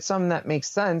 And if it's something that makes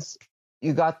sense,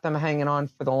 you got them hanging on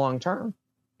for the long term.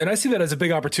 And I see that as a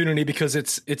big opportunity because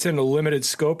it's in a limited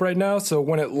scope right now. So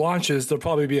when it launches, there'll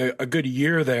probably be a good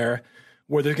year there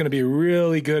where there's going to be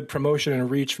really good promotion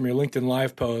and reach from your LinkedIn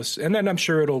Live posts. And then I'm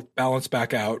sure it'll balance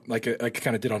back out like it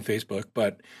kind of did on Facebook.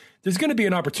 But there's going to be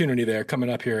an opportunity there coming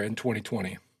up here in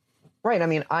 2020. Right. I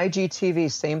mean,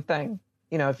 IGTV, same thing.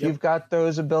 If you've got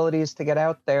those abilities to get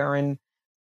out there and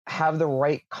have the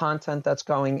right content that's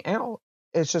going out,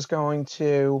 it's just going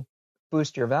to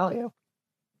boost your value.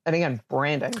 And again,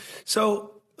 branding.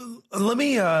 So let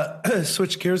me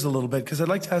switch gears a little bit because I'd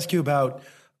like to ask you about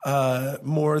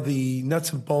more the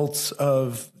nuts and bolts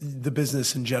of the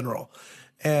business in general.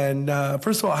 And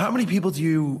first of all, how many people do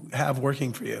you have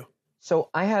working for you? So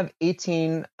I have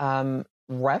 18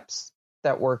 reps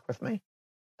that work with me.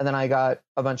 And then I got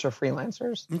a bunch of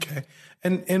freelancers. Okay.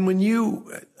 And when you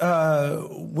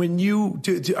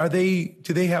do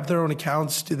they have their own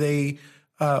accounts? Do they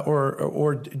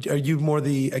or are you more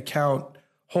the account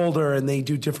holder and they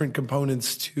do different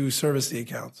components to service the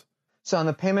accounts? So on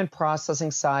the payment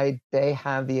processing side, they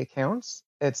have the accounts.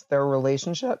 It's their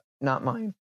relationship, not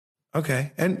mine.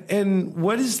 Okay. And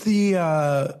what is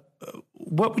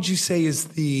what would you say is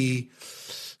the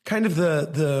kind of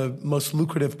the most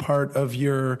lucrative part of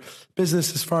your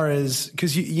business as far as,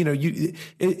 because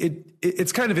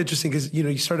it's kind of interesting because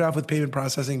you start off with payment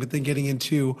processing, but then getting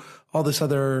into all this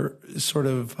other sort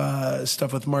of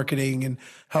stuff with marketing and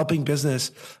helping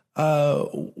business.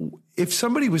 If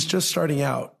somebody was just starting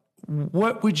out,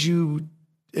 what would you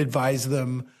advise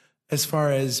them as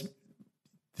far as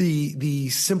the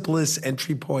simplest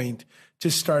entry point to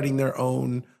starting their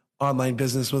own online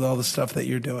business with all the stuff that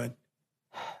you're doing?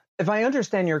 If I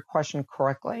understand your question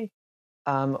correctly,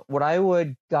 what I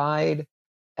would guide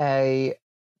a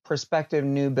prospective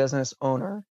new business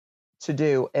owner to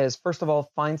do is, first of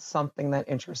all, find something that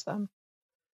interests them.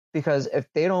 Because if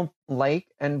they don't like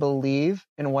and believe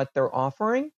in what they're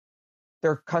offering,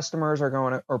 their customers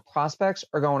or prospects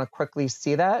are going to quickly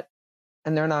see that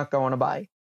and they're not going to buy.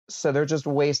 So they're just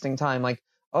wasting time. Like,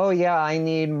 oh yeah, I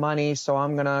need money, so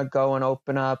I'm going to go and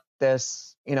open up this,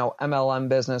 MLM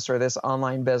business or this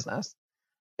online business.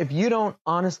 If you don't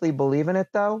honestly believe in it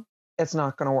though, it's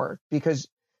not going to work because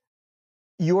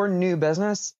your new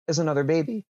business is another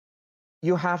baby.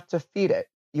 You have to feed it.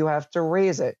 You have to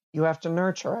raise it. You have to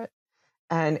nurture it.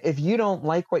 And if you don't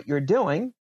like what you're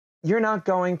doing, you're not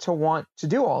going to want to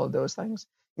do all of those things.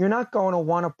 You're not going to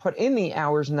want to put in the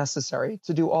hours necessary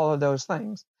to do all of those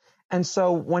things. And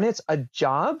so when it's a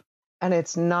job and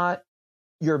it's not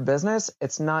your business,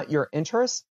 it's not your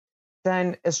interest,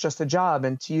 then it's just a job.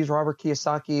 And to use Robert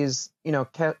Kiyosaki's,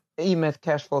 E-Myth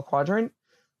cash flow quadrant,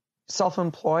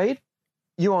 self-employed,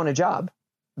 you own a job.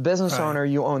 Business owner,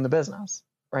 you own the business,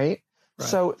 right?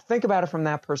 So think about it from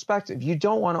that perspective. You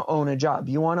don't want to own a job.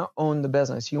 You want to own the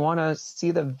business. You want to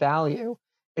see the value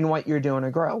in what you're doing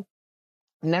to grow.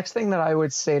 Next thing that I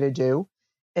would say to do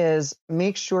is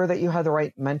make sure that you have the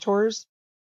right mentors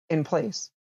in place.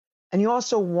 And you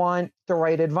also want the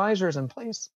right advisors in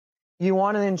place. You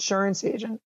want an insurance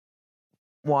agent.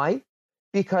 Why?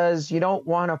 Because you don't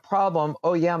want a problem.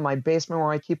 Oh yeah, my basement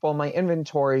where I keep all my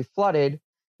inventory flooded.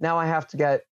 Now I have to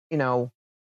get,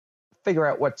 figure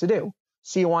out what to do.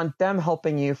 So you want them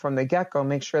helping you from the get-go,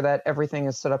 make sure that everything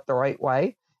is set up the right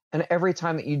way. And every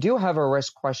time that you do have a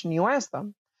risk question, you ask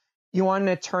them. You want an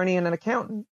attorney and an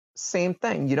accountant. Same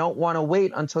thing. You don't want to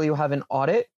wait until you have an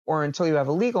audit or until you have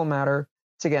a legal matter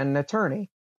to get an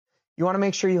attorney. You want to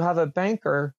make sure you have a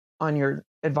banker on your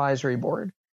advisory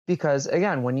board because,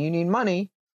 again, when you need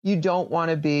money, you don't want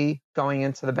to be going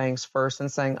into the banks first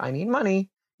and saying, I need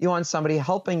money. You want somebody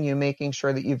helping you, making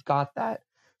sure that you've got that.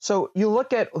 So you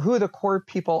look at who the core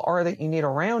people are that you need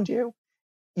around you.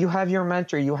 You have your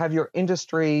mentor, you have your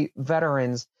industry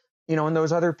veterans, and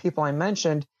those other people I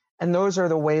mentioned. And those are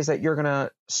the ways that you're going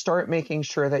to start making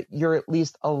sure that you're at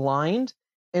least aligned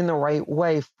in the right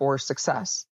way for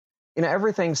success.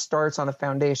 Everything starts on a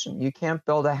foundation. You can't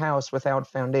build a house without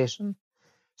foundation.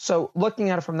 So looking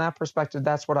at it from that perspective,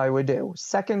 that's what I would do.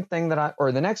 Second thing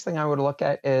the next thing I would look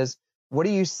at is, what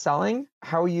are you selling?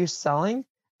 How are you selling?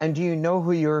 And do you know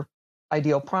who your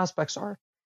ideal prospects are?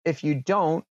 If you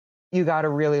don't, you got to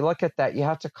really look at that. You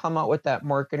have to come up with that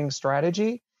marketing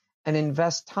strategy and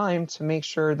invest time to make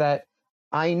sure that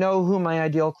I know who my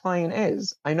ideal client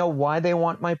is. I know why they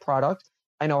want my product.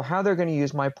 I know how they're going to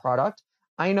use my product.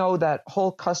 I know that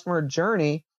whole customer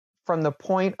journey from the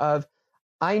point of,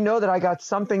 I know that I got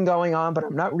something going on, but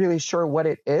I'm not really sure what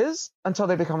it is until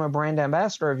they become a brand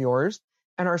ambassador of yours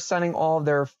and are sending all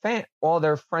their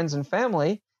friends and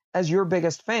family as your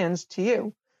biggest fans to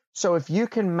you. So if you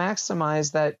can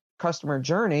maximize that customer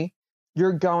journey,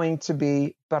 you're going to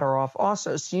be better off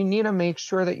also. So you need to make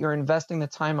sure that you're investing the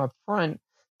time up front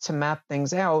to map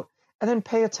things out and then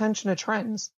pay attention to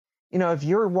trends. If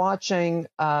you're watching,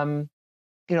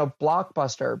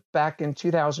 Blockbuster back in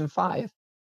 2005,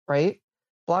 right?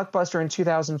 Blockbuster in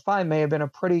 2005 may have been a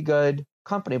pretty good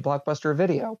company, Blockbuster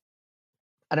Video.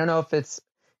 I don't know if it's,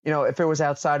 if it was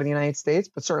outside of the United States,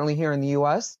 but certainly here in the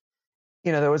US,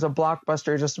 there was a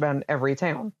Blockbuster just about in every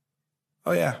town.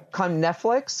 Oh, yeah. Come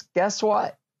Netflix, guess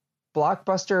what?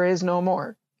 Blockbuster is no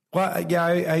more. Well,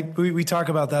 yeah, we talk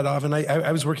about that often.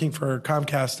 I was working for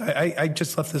Comcast. I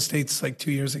just left the States like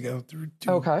 2 years ago,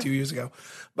 2 years ago.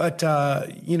 But,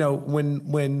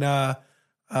 when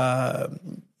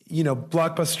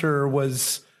Blockbuster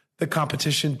was the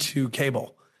competition to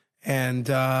cable. And,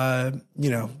 when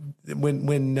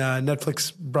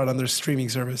Netflix brought on their streaming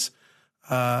service,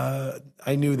 I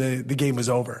knew the game was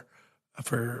over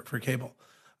for cable.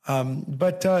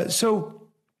 What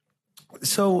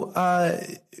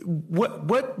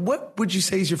would you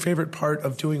say is your favorite part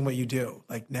of doing what you do,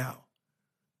 like now?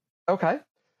 Okay.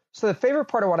 So the favorite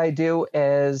part of what I do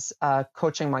is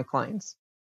coaching my clients,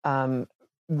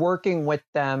 working with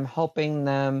them, helping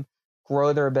them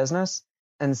grow their business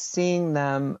and seeing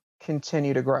them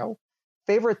continue to grow.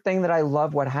 Favorite thing that I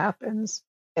love what happens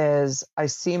is I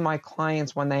see my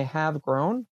clients when they have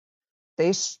grown,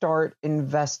 they start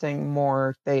investing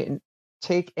more. They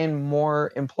take in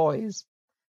more employees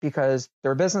because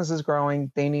their business is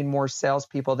growing. They need more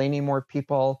salespeople. They need more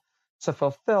people to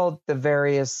fulfill the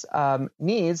various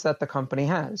needs that the company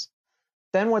has.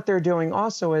 Then what they're doing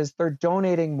also is they're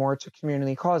donating more to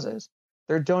community causes.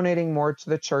 They're donating more to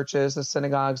the churches, the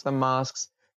synagogues, the mosques,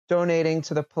 donating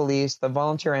to the police, the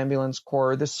volunteer ambulance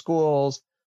corps, the schools,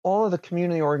 all of the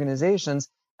community organizations.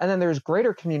 And then there's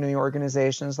greater community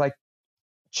organizations like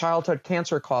childhood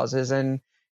cancer causes and,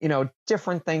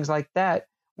 different things like that,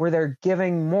 where they're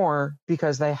giving more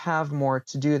because they have more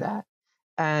to do that.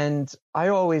 And I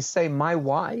always say my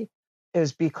why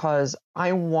is because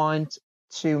I want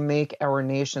to make our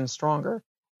nation stronger.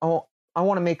 I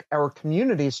want to make our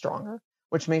community stronger,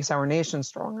 which makes our nation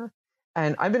stronger.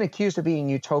 And I've been accused of being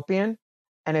utopian,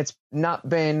 and it's not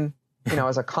been,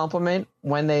 as a compliment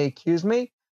when they accuse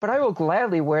me, but I will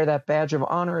gladly wear that badge of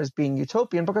honor as being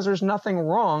utopian because there's nothing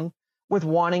wrong with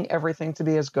wanting everything to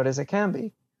be as good as it can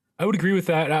be. I would agree with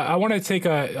that. I want to take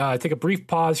a brief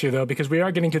pause here, though, because we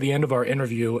are getting to the end of our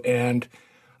interview, and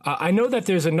I know that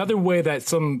there's another way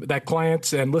that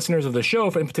clients and listeners of the show,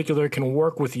 in particular, can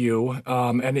work with you,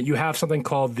 and that you have something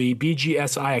called the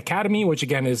BGSI Academy, which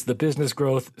again is the Business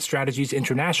Growth Strategies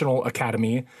International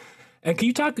Academy. And can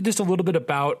you talk just a little bit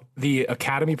about the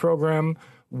Academy program,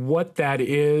 what that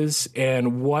is,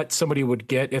 and what somebody would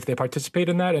get if they participate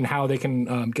in that, and how they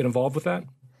can get involved with that?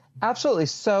 Absolutely.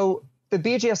 So the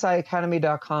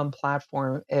BGSIacademy.com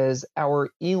platform is our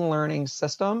e-learning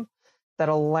system that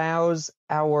allows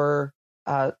our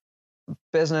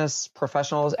business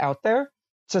professionals out there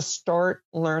to start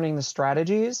learning the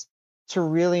strategies to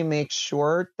really make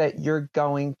sure that you're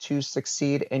going to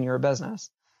succeed in your business.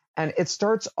 And it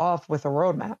starts off with a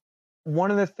roadmap.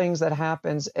 One of the things that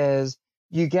happens is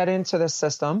you get into the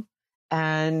system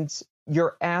and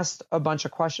you're asked a bunch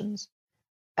of questions.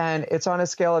 And it's on a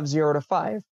scale of 0 to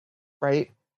 5,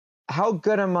 right? How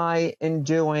good am I in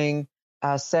doing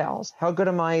sales? How good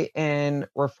am I in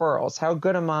referrals? How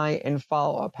good am I in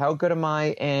follow-up? How good am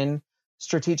I in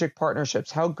strategic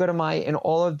partnerships? How good am I in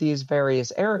all of these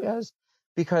various areas?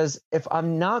 Because if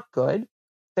I'm not good,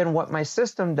 then what my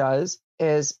system does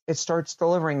is it starts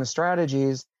delivering the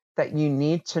strategies that you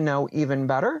need to know even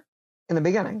better in the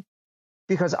beginning,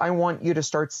 because I want you to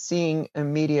start seeing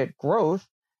immediate growth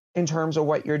in terms of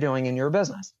what you're doing in your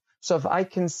business. So if I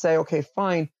can say, okay,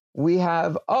 fine, we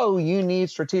have, you need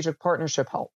strategic partnership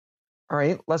help. All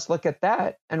right, let's look at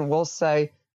that. And we'll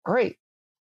say, all right,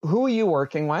 who are you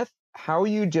working with? How are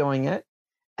you doing it?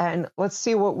 And let's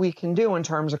see what we can do in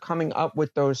terms of coming up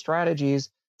with those strategies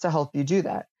to help you do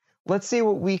that. Let's see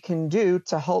what we can do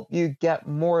to help you get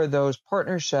more of those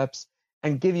partnerships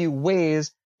and give you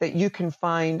ways that you can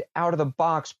find out of the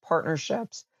box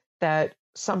partnerships that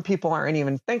some people aren't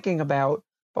even thinking about,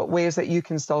 but ways that you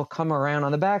can still come around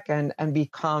on the back end and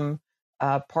become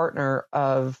a partner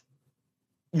of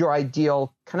your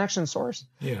ideal connection source.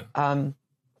 Yeah.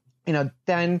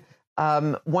 Then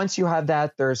once you have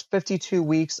that, there's 52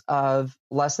 weeks of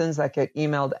lessons that get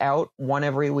emailed out one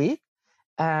every week.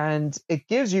 And it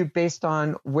gives you, based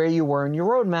on where you were in your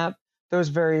roadmap, those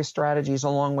various strategies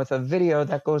along with a video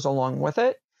that goes along with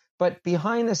it. But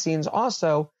behind the scenes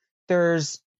also,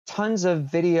 there's tons of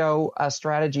video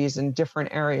strategies in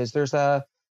different areas. There's a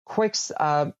quick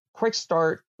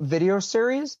start video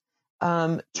series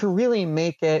to really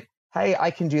make it, hey,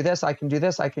 I can do this, I can do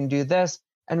this, I can do this,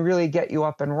 and really get you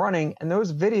up and running. And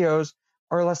those videos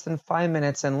are less than 5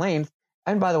 minutes in length.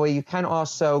 And by the way, you can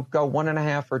also go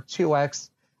 1.5 or 2x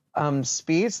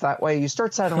speeds. That way you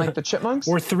start sounding like the Chipmunks.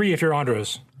 Or 3 if you're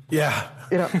Andros. Yeah.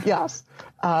 Yes.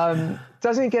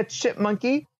 Doesn't get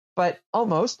chipmunky, but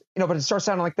almost, but it starts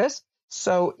sounding like this.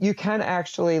 So you can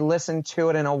actually listen to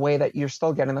it in a way that you're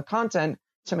still getting the content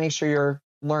to make sure you're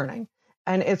learning.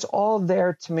 And it's all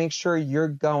there to make sure you're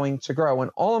going to grow.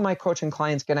 And all of my coaching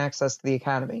clients get access to the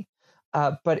academy.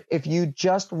 But if you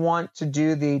just want to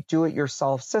do the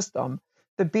do-it-yourself system,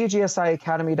 the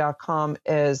bgsiacademy.com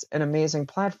is an amazing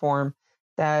platform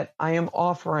that I am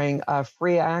offering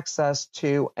free access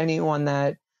to anyone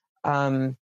that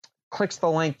clicks the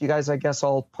link. You guys, I guess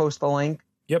I'll post the link.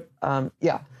 Yep.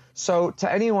 Yeah. So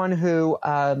to anyone who,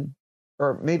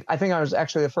 or maybe I think I was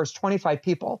actually the first 25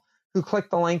 people who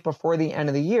clicked the link before the end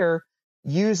of the year,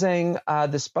 using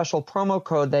the special promo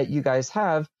code that you guys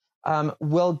have,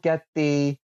 will get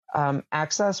the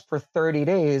access for 30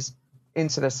 days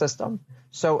into the system.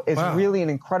 So it's really an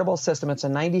incredible system. It's a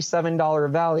 $97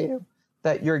 value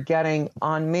that you're getting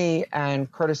on me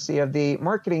and courtesy of the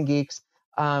Marketing Geeks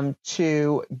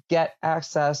to get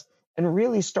access and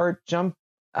really start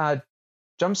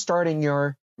jump-starting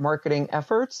your marketing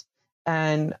efforts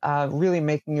and really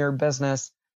making your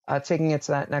business, taking it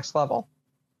to that next level.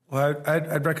 Well,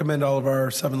 I'd recommend all of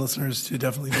our 7 listeners to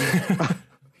definitely do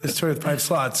this tour with 5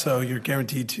 slots, so you're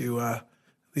guaranteed to at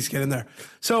least get in there.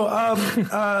 So,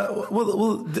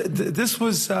 this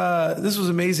was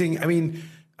amazing. I mean,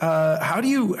 how do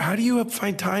you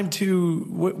find time to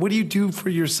what do you do for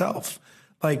yourself?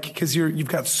 Like, because you've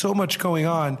got so much going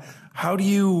on. How do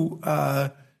you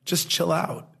just chill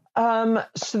out?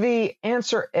 So the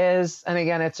answer is, and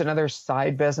again, it's another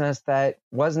side business that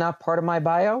was not part of my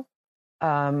bio.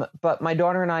 But my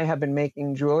daughter and I have been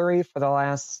making jewelry for the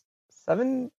last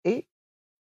 7, 8.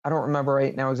 I don't remember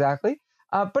right now exactly.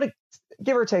 But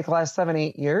give or take the last 7,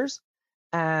 8 years.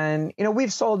 And,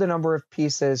 we've sold a number of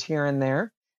pieces here and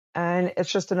there. And it's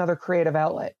just another creative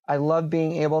outlet. I love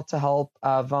being able to help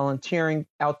volunteering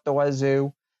out the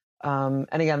wazoo. And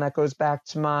again, that goes back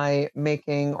to my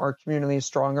making our community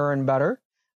stronger and better.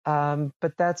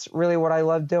 But that's really what I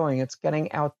love doing. It's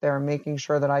getting out there, making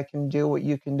sure that I can do what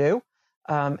you can do.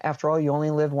 After all, you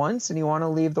only live once and you want to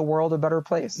leave the world a better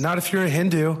place. Not if you're a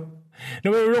Hindu.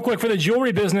 No, wait, real quick, for the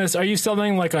jewelry business, are you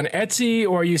selling like on Etsy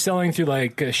or are you selling through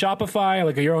like Shopify,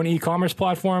 like your own e-commerce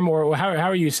platform, or how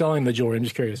are you selling the jewelry? I'm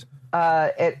just curious.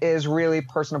 It is really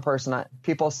person to person.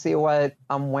 People see what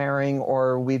I'm wearing,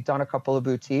 or we've done a couple of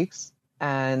boutiques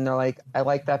and they're like, I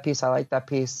like that piece. I like that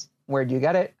piece. Where do you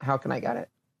get it? How can I get it?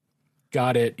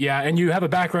 Got it. Yeah. And you have a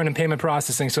background in payment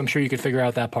processing, so I'm sure you could figure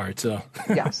out that part. So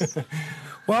yes.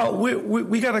 Well,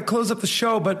 we got to close up the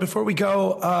show, but before we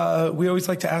go, we always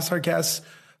like to ask our guests,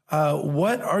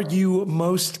 what are you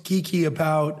most geeky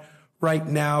about right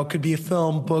now? Could be a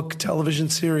film, book, television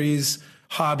series,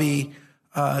 hobby.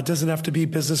 Doesn't have to be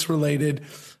business related.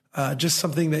 Just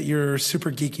something that you're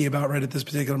super geeky about right at this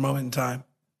particular moment in time.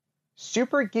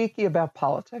 Super geeky about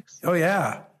politics. Oh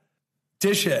yeah.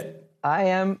 Dish it. I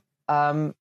am.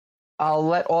 I'll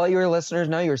let all your listeners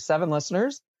know, your 7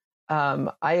 listeners. I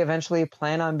eventually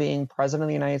plan on being president of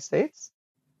the United States.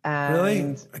 And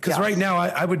really? Because right now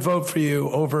I would vote for you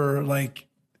over like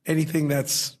anything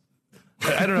that's,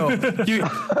 I don't know.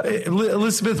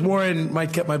 Elizabeth Warren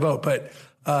might get my vote, but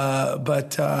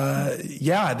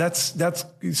yeah, that's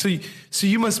so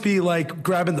you must be like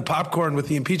grabbing the popcorn with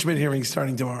the impeachment hearing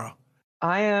starting tomorrow.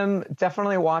 I am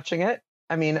definitely watching it.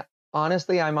 I mean,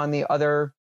 honestly, I'm on the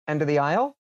other end of the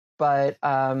aisle, but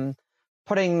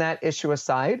putting that issue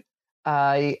aside,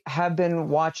 I have been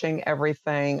watching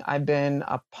everything. I've been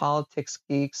a politics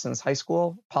geek since high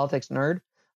school, politics nerd,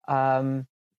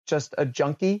 just a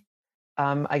junkie,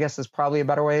 I guess is probably a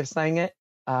better way of saying it.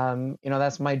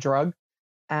 That's my drug.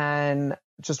 And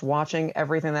just watching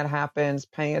everything that happens,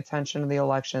 paying attention to the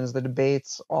elections, the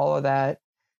debates, all of that,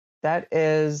 that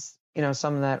is,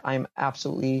 something that I'm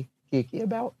absolutely geeky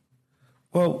about.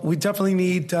 Well, we definitely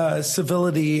need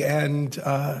civility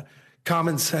and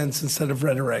common sense instead of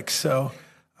rhetoric. So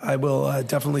I will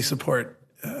definitely support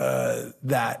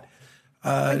that.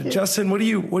 Justin, what do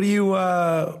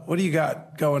you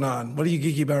got going on? What are you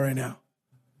geeky about right now?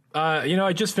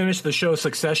 I just finished the show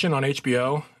Succession on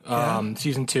HBO,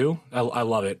 season 2. I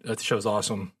love it. That show's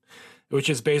awesome. Which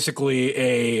is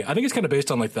basically I think it's kind of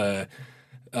based on like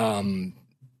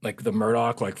the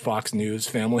Murdoch, like Fox News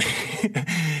family,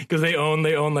 because they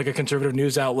own like a conservative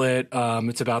news outlet.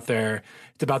 It's about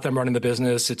them running the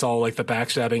business. It's all like the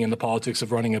backstabbing and the politics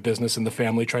of running a business and the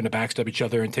family trying to backstab each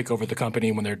other and take over the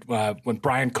company when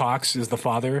Brian Cox is the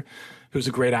father, who's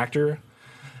a great actor.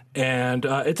 And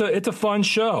it's a fun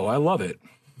show. I love it.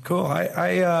 Cool.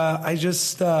 I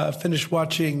just finished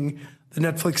watching the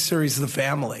Netflix series The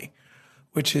Family,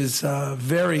 which is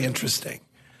very interesting,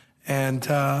 and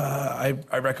I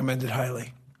recommend it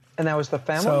highly. And that was The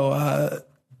Family? So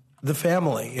The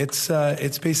Family.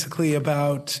 It's basically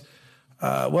about.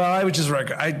 I would just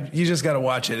you just got to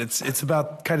watch it. It's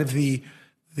about kind of the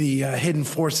hidden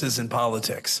forces in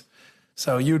politics.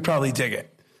 So you would probably dig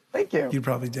it. Thank you. You'd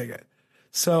probably dig it.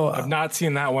 So I've not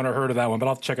seen that one or heard of that one, but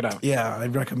I'll check it out. Yeah, I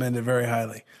recommend it very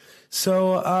highly.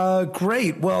 So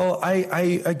great. Well,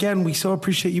 I again, we so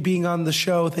appreciate you being on the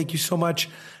show. Thank you so much.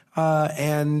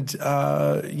 Please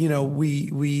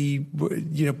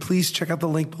check out the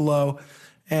link below,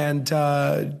 and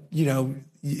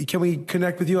can we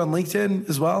connect with you on LinkedIn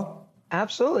as well?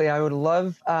 Absolutely. I would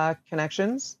love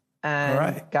connections. And all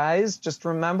right, guys, just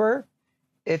remember,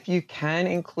 if you can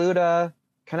include a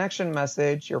connection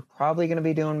message, you're probably going to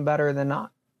be doing better than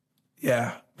not.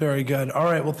 Yeah, very good. All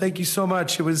right. Well, thank you so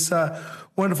much. It was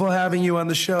wonderful having you on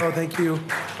the show. Thank you.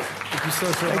 Thank you so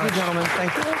much. Thank you, gentlemen.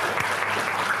 Thank you.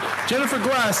 Jennifer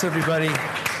Glass, everybody.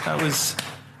 That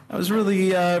was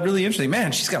really interesting.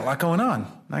 Man, she's got a lot going on.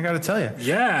 I got to tell you.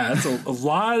 Yeah, it's a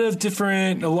lot of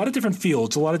different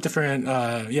fields, a lot of different.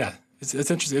 It's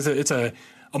interesting. It's a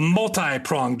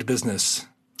multi-pronged business.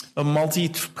 A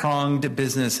multi-pronged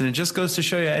business, and it just goes to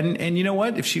show you. And you know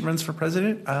what? If she runs for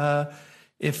president,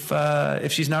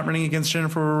 if she's not running against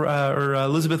Jennifer or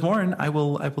Elizabeth Warren, I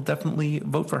will definitely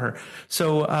vote for her.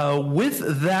 So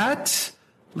with that,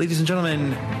 ladies and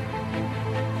gentlemen,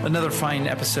 another fine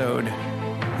episode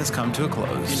has come to a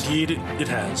close. Indeed, it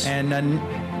has. And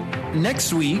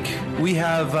next week we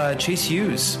have Chase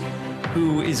Hughes,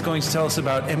 who is going to tell us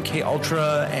about MK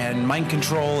Ultra and mind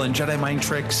control and Jedi mind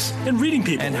tricks and reading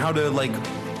people and how to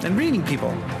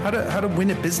win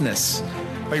a business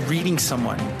by reading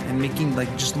someone and making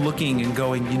just looking and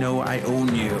going, I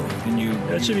own you, and you.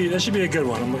 That should be a good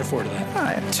one. I'm looking forward to that.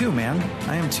 I am too, man.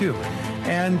 I am too.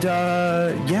 And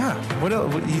what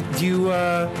else? Do you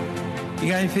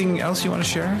got anything else you want to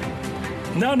share?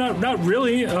 No, not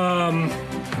really.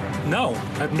 No,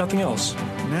 I have nothing else.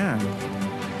 Man.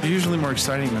 They're usually more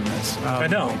exciting than this. I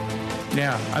know.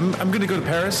 Yeah, I'm going to go to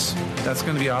Paris. That's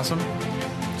going to be awesome.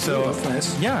 So that's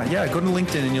nice. Yeah. Go to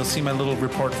LinkedIn and you'll see my little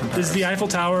report from Paris. Is the Eiffel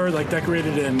Tower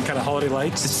decorated in kind of holiday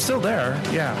lights? It's still there.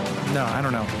 Yeah. No, I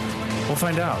don't know. We'll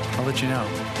find out. I'll let you know.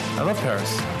 I love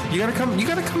Paris. You gotta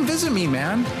come visit me,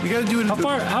 man. We gotta do it.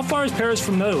 How far is Paris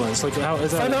from Netherlands? Is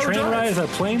that a train ride? Is that a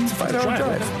plane? It's a 5-hour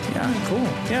drive. Yeah, cool.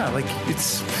 Yeah,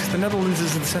 it's the Netherlands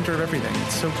is in the center of everything.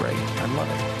 It's so great. I love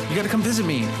it. You gotta come visit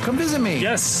me. Come visit me.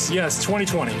 Yes,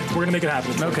 2020. We're gonna make it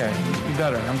happen. Okay, you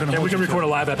better. I'm gonna. And we can record a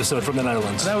live episode from the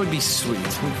Netherlands. That would be sweet.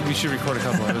 We should record a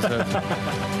couple episodes.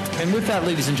 And with that,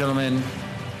 ladies and gentlemen,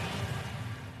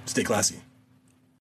 stay classy.